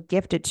also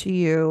gift it to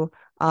you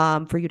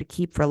for you to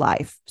keep for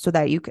life so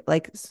that you could,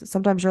 like,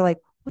 sometimes you're like,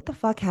 what the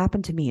fuck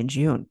happened to me in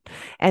June?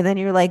 And then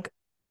you're like,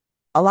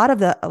 a lot of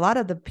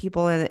the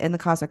people in the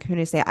cosmic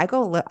community say, I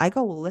go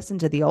listen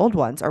to the old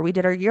ones, or we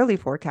did our yearly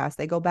forecast.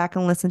 They go back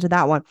and listen to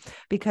that one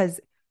because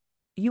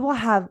you will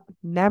have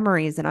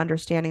memories and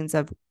understandings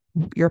of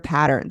your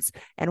patterns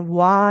and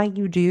why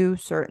you do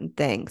certain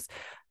things.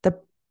 The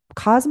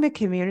cosmic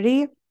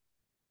community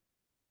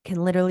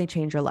can literally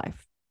change your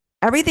life.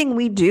 Everything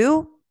we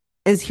do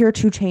is here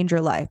to change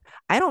your life.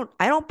 I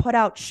don't put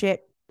out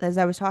shit, as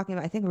I was talking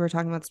about. I think we were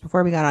talking about this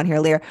before we got on here,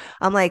 Lear.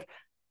 I'm like,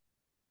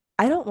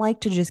 I don't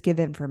like to just give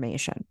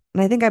information.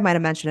 And I think I might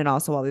have mentioned it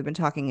also while we've been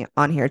talking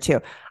on here too.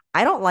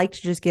 I don't like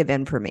to just give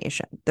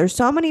information. There's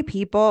so many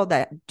people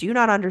that do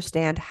not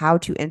understand how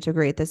to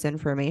integrate this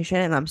information.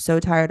 And I'm so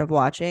tired of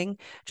watching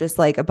just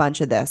like a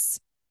bunch of this.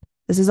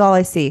 This is all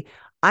I see.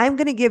 I'm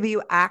going to give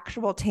you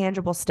actual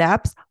tangible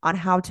steps on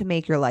how to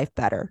make your life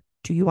better.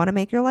 Do you want to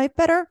make your life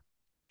better?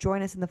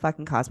 Join us in the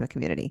fucking cosmic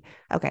community.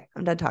 Okay,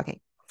 I'm done talking.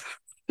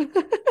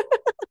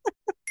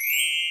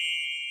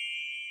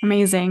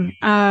 Amazing.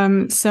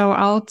 So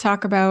I'll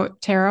talk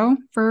about tarot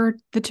for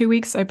the 2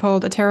 weeks. I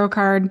pulled a tarot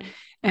card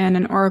and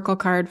an oracle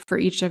card for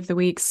each of the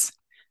weeks,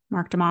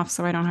 marked them off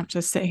so I don't have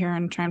to sit here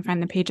and try and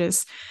find the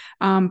pages.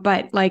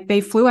 But like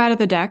they flew out of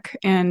the deck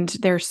and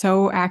they're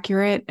so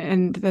accurate,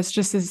 and that's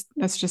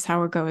just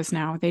how it goes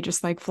now. They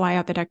just like fly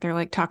out the deck. They're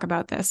like, talk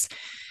about this.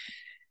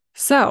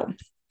 So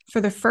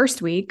for the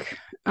first week,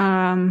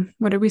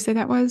 what did we say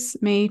that was?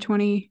 May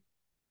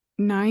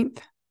 29th.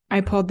 I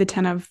pulled the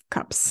 10 of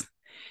Cups.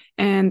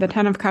 And the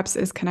 10 of Cups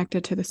is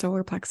connected to the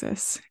solar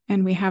plexus.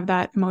 And we have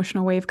that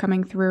emotional wave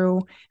coming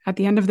through at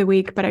the end of the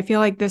week. But I feel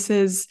like this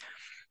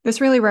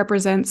really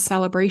represents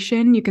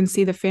celebration. You can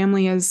see the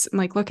family is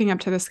like looking up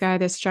to the sky,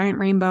 this giant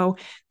rainbow.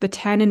 The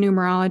 10 in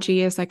numerology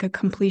is like a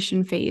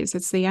completion phase.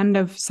 It's the end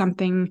of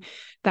something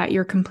that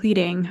you're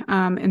completing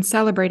and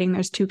celebrating.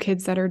 There's 2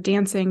 kids that are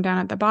dancing down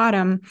at the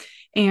bottom.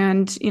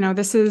 And,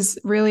 this is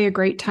really a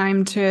great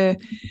time to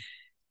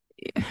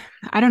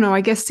I don't know,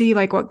 I guess see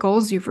like what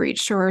goals you've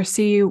reached, or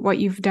see what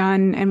you've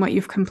done and what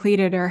you've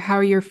completed, or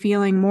how you're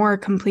feeling more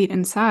complete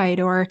inside.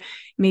 Or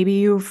maybe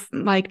you've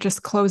like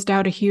just closed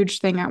out a huge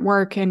thing at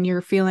work and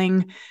you're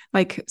feeling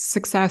like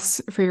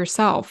success for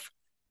yourself.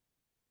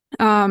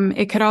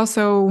 It could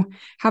also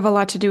have a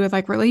lot to do with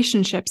like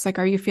relationships. Like,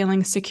 are you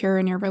feeling secure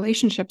in your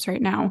relationships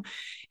right now?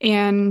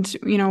 And,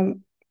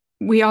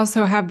 we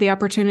also have the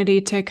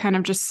opportunity to kind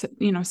of just,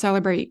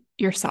 celebrate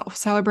yourself,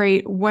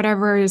 celebrate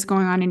whatever is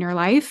going on in your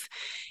life,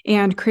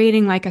 and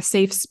creating like a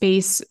safe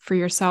space for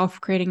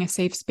yourself, creating a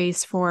safe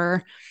space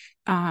for,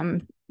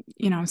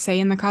 say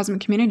in the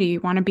cosmic community,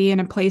 you want to be in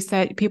a place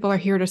that people are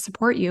here to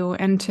support you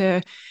and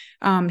to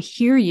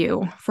hear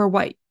you for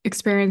what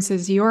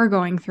experiences you're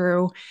going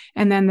through.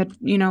 And then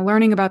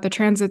learning about the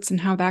transits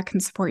and how that can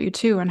support you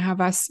too, and have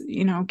us,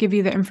 give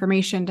you the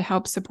information to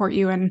help support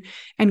you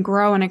and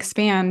grow and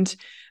expand,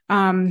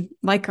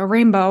 like a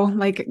rainbow,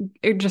 like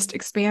it just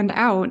expand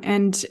out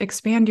and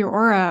expand your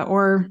aura,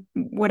 or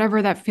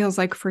whatever that feels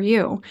like for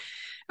you.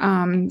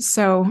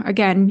 So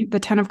again, the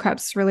 10 of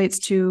Cups relates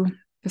to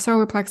the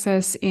solar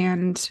plexus,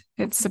 and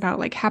it's about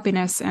like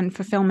happiness and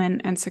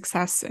fulfillment and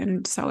success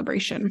and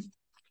celebration.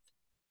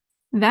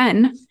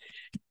 Then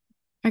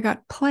I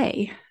got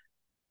play.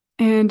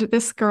 And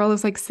this girl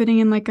is like sitting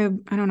in like I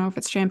don't know if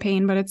it's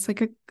champagne, but it's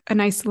like a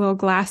nice little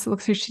glass. It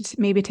looks like she's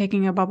maybe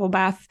taking a bubble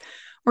bath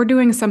or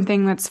doing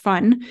something that's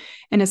fun.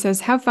 And it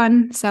says, have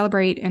fun,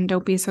 celebrate, and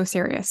don't be so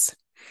serious.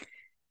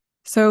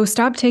 So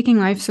stop taking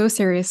life so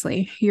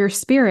seriously. Your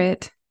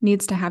spirit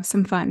needs to have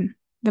some fun.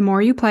 The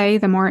more you play,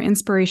 the more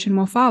inspiration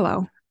will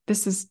follow.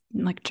 This is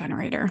like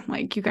generator.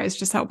 Like, you guys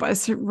just help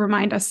us,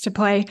 remind us to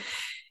play.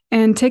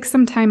 And take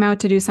some time out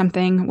to do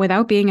something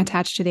without being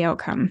attached to the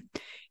outcome.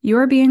 You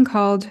are being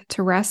called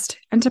to rest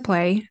and to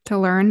play, to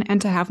learn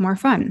and to have more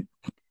fun.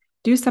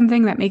 Do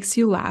something that makes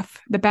you laugh,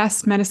 the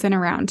best medicine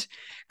around.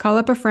 Call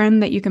up a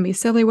friend that you can be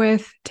silly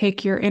with,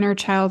 take your inner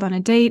child on a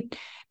date.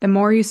 The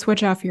more you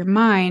switch off your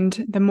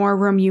mind, the more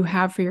room you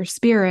have for your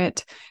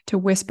spirit to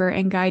whisper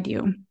and guide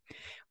you.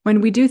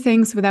 When we do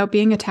things without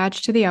being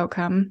attached to the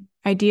outcome,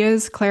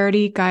 ideas,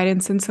 clarity,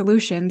 guidance, and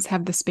solutions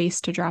have the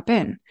space to drop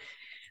in.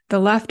 The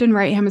left and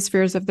right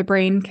hemispheres of the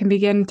brain can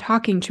begin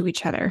talking to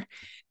each other.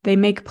 They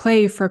make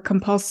play a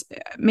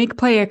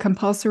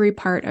compulsory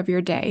part of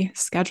your day.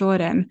 Schedule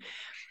it in.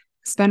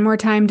 Spend more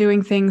time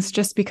doing things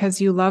just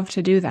because you love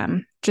to do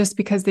them, just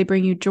because they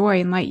bring you joy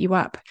and light you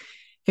up.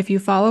 If you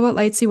follow what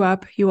lights you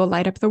up, you will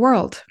light up the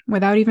world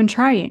without even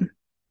trying.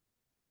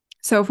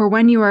 So for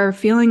when you are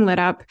feeling lit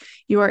up,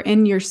 you are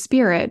in your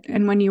spirit.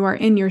 And when you are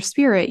in your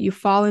spirit, you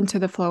fall into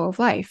the flow of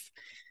life.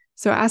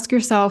 So ask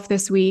yourself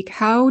this week,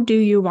 how do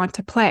you want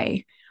to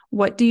play?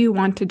 What do you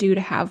want to do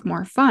to have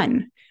more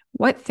fun?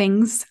 What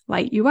things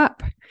light you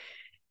up?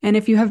 And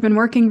if you have been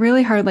working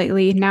really hard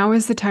lately, now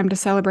is the time to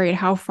celebrate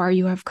how far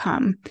you have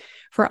come,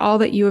 for all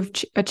that you have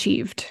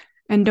achieved.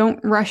 And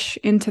don't rush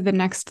into the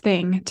next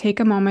thing. Take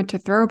a moment to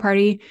throw a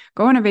party,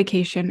 go on a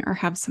vacation, or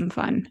have some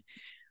fun,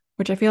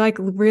 which I feel like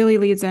really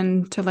leads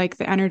into like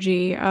the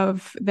energy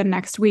of the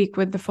next week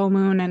with the full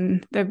moon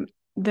and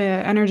the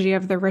energy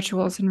of the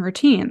rituals and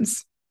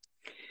routines.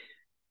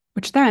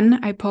 Which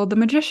then I pulled the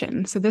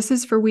Magician. So this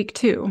is for week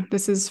 2.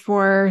 This is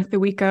for the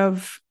week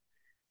of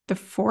the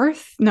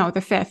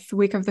 5th,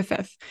 week of the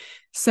 5th.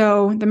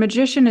 So the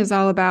Magician is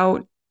all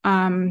about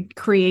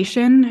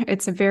creation.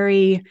 It's a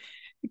very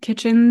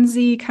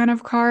kitchensy kind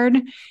of card,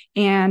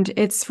 and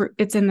it's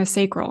in the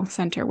sacral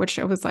center, which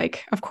I was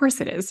like, of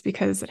course it is,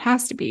 because it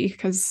has to be,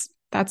 because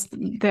that's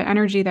the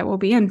energy that we'll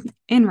be in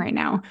right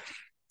now.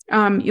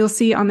 You'll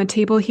see on the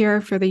table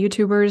here for the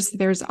YouTubers,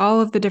 there's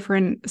all of the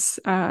different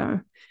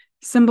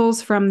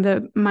symbols from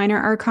the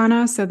minor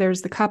arcana. So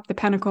there's the cup, the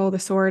pentacle, the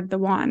sword, the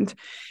wand.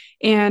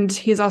 And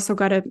he's also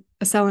got a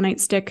selenite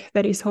stick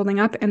that he's holding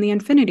up, and the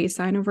infinity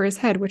sign over his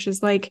head, which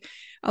is like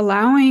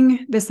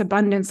allowing this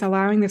abundance,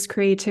 allowing this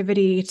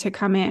creativity to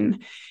come in.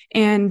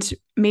 And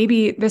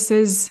maybe this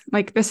is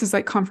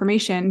like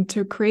confirmation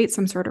to create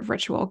some sort of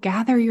ritual.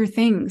 Gather your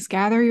things,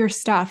 gather your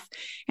stuff,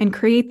 and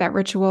create that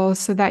ritual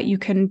so that you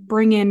can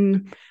bring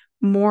in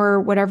more,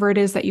 whatever it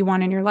is that you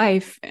want in your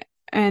life.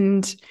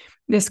 And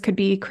this could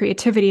be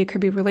creativity, it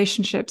could be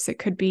relationships, it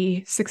could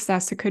be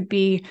success, it could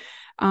be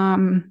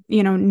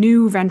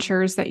new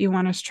ventures that you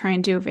want to try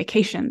and do,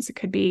 vacations. It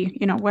could be,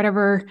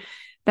 whatever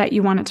that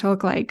you want it to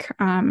look like.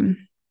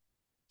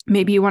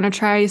 Maybe you want to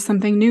try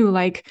something new,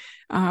 like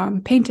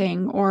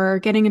painting, or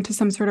getting into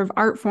some sort of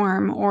art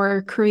form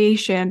or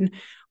creation,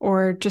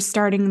 or just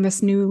starting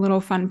this new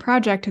little fun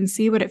project and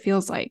see what it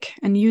feels like,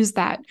 and use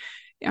that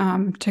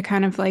to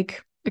kind of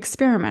like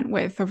experiment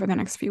with over the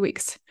next few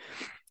weeks.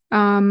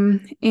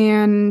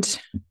 And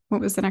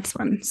what was the next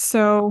one?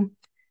 So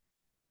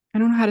I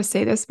don't know how to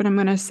say this, but I'm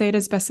going to say it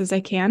as best as I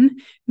can.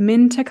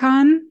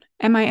 Mintakan,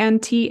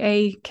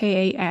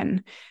 Mintakan,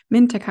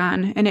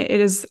 Mintakan. And it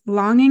is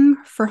longing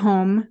for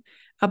home,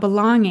 a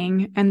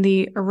belonging, and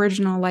the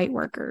original light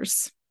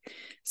workers.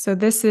 So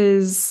this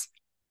is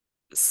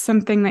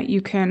something that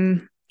you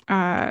can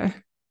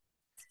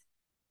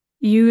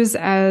use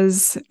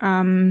as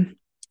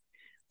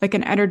like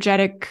an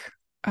energetic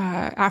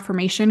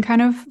affirmation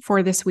kind of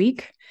for this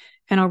week.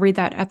 And I'll read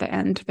that at the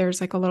end.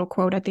 There's like a little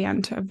quote at the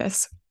end of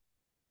this.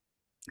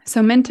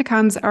 So,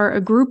 Mintakans are a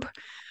group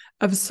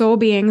of soul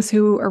beings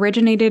who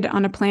originated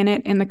on a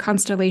planet in the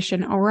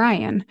constellation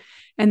Orion,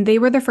 and they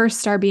were the first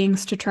star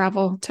beings to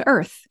travel to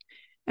Earth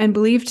and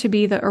believed to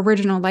be the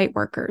original light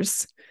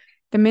workers.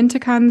 The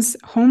Mintakans'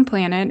 home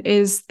planet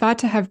is thought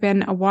to have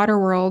been a water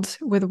world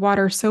with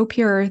water so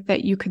pure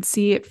that you could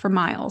see it for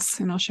miles.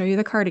 And I'll show you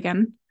the card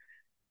again.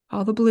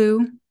 All the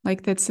blue,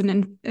 like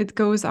it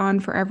goes on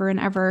forever and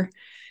ever.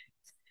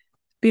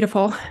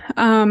 Beautiful.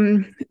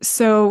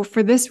 So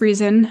for this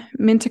reason,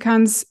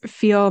 Mintakans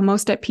feel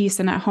most at peace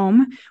and at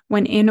home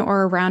when in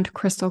or around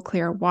crystal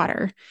clear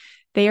water.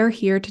 They are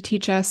here to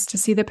teach us to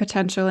see the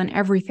potential in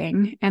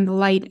everything and the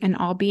light in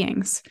all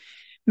beings.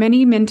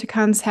 Many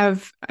Mintakans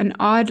have an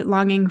odd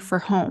longing for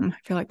home.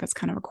 I feel like that's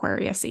kind of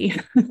Aquarius-y.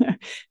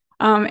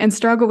 And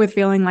struggle with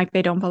feeling like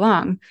they don't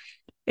belong.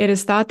 It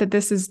is thought that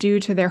this is due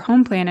to their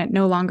home planet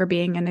no longer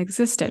being in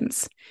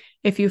existence.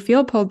 If you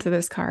feel pulled to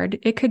this card,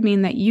 it could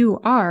mean that you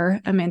are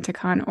a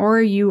Mintakan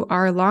or you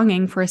are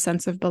longing for a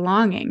sense of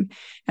belonging,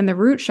 and the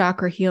root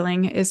chakra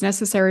healing is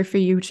necessary for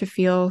you to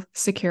feel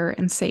secure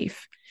and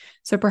safe.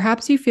 So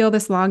perhaps you feel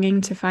this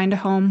longing to find a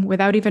home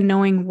without even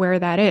knowing where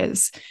that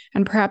is,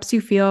 and perhaps you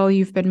feel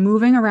you've been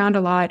moving around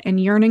a lot and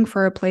yearning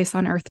for a place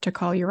on earth to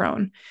call your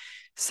own.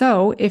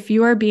 So, if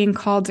you are being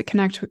called to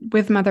connect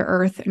with Mother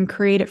Earth and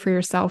create it for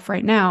yourself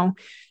right now,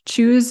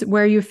 choose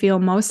where you feel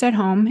most at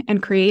home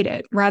and create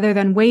it rather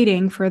than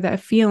waiting for the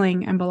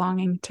feeling and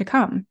belonging to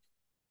come.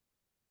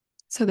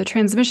 So, the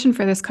transmission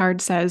for this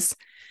card says,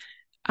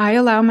 I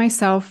allow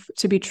myself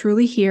to be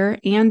truly here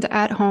and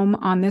at home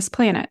on this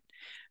planet.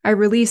 I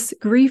release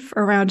grief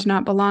around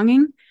not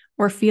belonging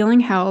or feeling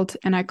held,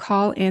 and I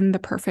call in the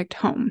perfect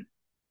home.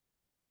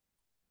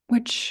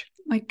 Which,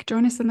 like,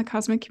 join us in the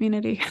cosmic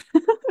community.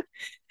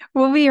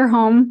 We'll be your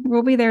home.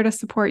 We'll be there to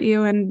support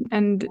you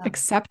and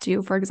accept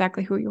you for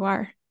exactly who you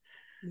are.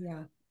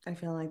 Yeah. I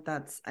feel like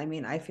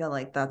I feel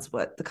like that's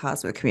what the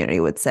cosmic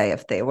community would say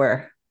if they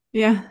were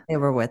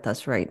with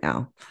us right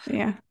now.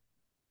 Yeah.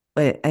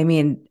 But I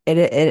mean,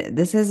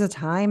 this is a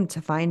time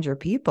to find your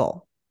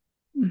people.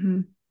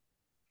 Mm-hmm.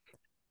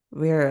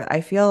 I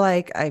feel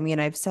like, I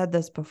mean, I've said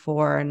this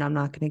before and I'm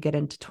not going to get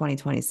into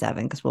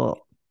 2027 because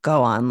we'll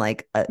go on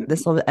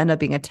this will end up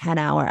being a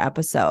 10-hour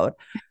episode.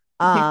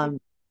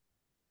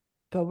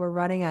 But we're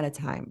running out of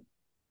time.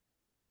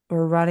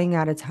 We're running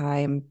out of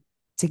time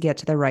to get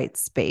to the right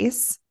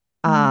space.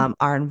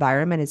 Our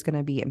environment is going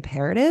to be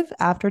imperative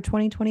after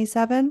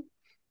 2027.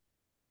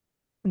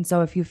 And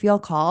so if you feel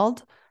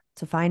called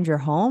to find your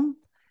home,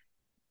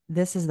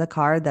 this is the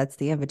card that's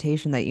the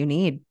invitation that you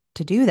need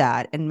to do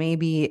that. And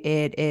maybe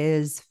it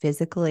is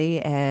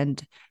physically,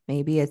 and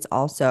maybe it's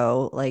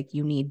also like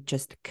you need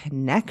just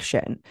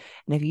connection.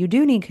 And if you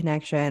do need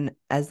connection,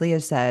 as Leah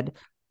said,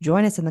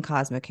 join us in the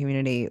cosmic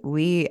community.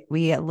 We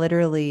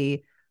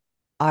literally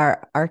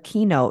our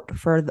keynote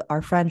for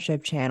our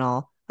friendship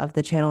channel of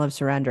the channel of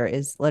surrender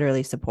is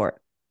literally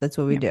support. That's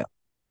what we do.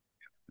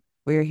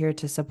 We're here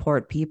to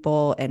support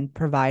people and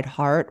provide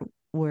heart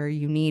where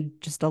you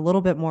need just a little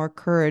bit more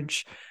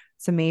courage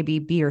to maybe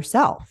be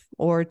yourself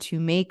or to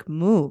make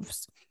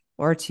moves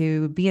or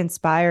to be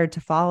inspired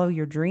to follow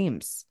your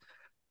dreams.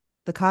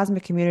 The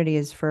cosmic community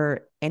is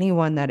for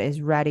anyone that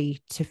is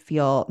ready to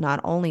feel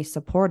not only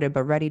supported,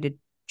 but ready to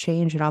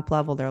change and up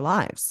level their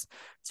lives.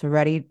 So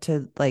ready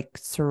to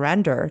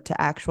surrender to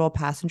actual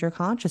passenger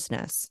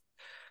consciousness.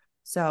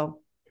 So,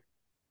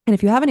 and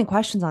if you have any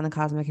questions on the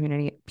cosmic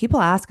community, people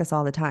ask us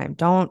all the time.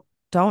 Don't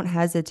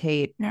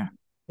hesitate to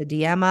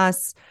DM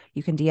us.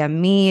 You can DM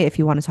me if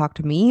you want to talk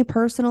to me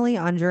personally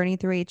on Journey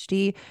Through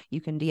HD.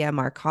 You can DM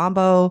our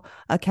combo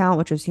account,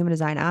 which is Human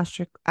Design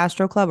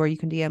Astro Club, or you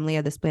can DM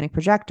Leah the Splenic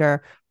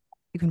Projector.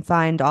 You can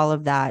find all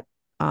of that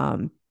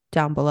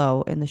down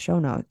below in the show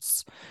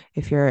notes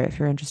if you're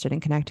interested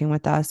in connecting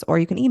with us, or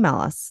you can email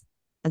us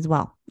as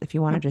well if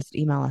you want to just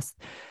email us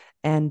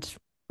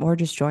or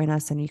just join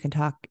us and you can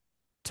talk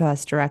to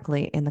us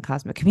directly in the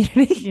cosmic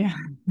community. Yeah.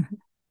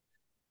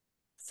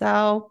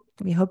 So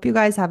we hope you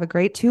guys have a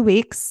great 2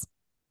 weeks.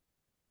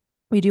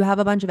 We do have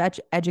a bunch of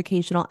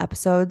educational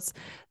episodes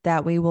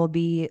that we will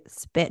be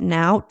spitting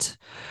out.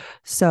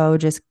 So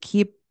just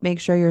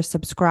make sure you're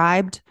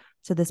subscribed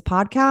to this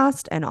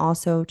podcast and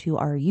also to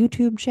our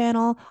YouTube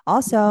channel.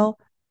 Also,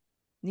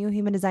 new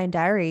Human Design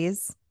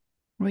Diaries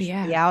should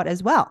be out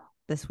as well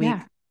this week.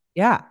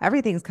 Yeah,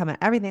 everything's coming.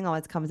 Everything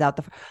always comes out.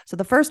 So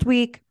the first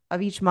week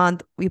of each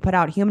month, we put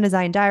out Human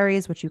Design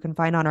Diaries, which you can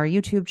find on our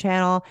YouTube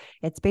channel.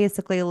 It's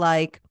basically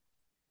like,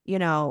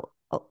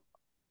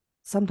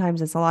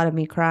 sometimes it's a lot of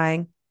me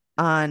crying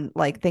on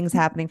things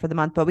happening for the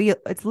month, but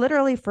it's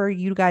literally for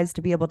you guys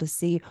to be able to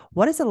see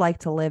what is it like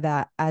to live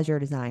as your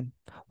design.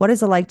 What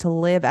is it like to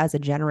live as a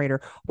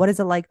generator? What is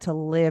it like to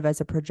live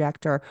as a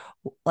projector?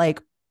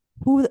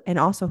 Who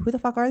the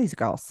fuck are these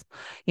girls?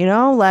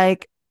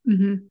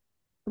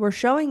 We're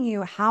showing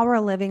you how we're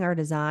living our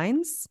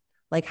designs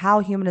like how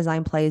human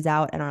design plays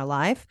out in our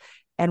life,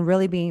 and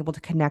really being able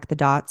to connect the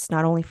dots,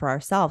 not only for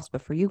ourselves,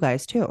 but for you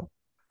guys too.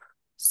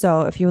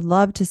 So if you would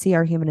love to see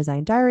our human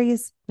design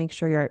diaries, make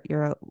sure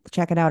you're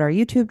checking out our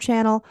YouTube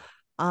channel.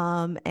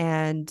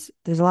 And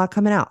there's a lot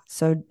coming out.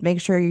 So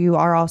make sure you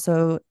are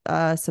also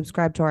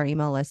subscribed to our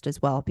email list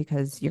as well,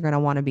 because you're going to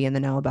want to be in the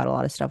know about a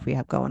lot of stuff we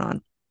have going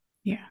on.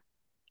 Yeah.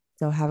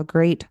 So have a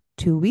great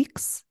 2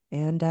 weeks,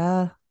 and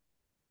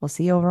we'll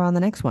see you over on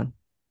the next one.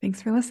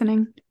 Thanks for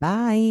listening.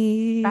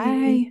 Bye.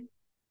 Bye.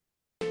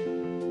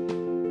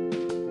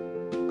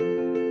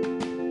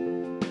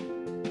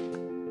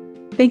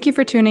 Thank you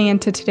for tuning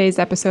into today's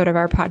episode of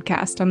our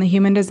podcast on the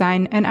Human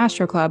Design and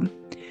Astro Club.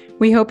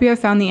 We hope you have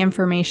found the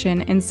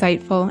information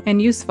insightful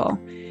and useful.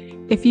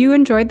 If you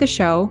enjoyed the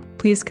show,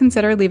 please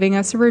consider leaving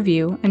us a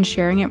review and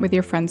sharing it with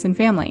your friends and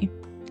family.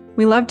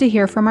 We love to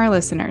hear from our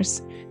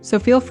listeners, so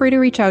feel free to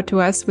reach out to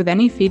us with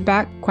any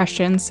feedback,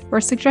 questions,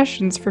 or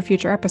suggestions for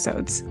future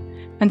episodes.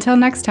 Until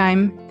next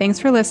time, thanks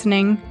for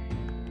listening,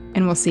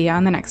 and we'll see you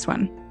on the next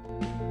one.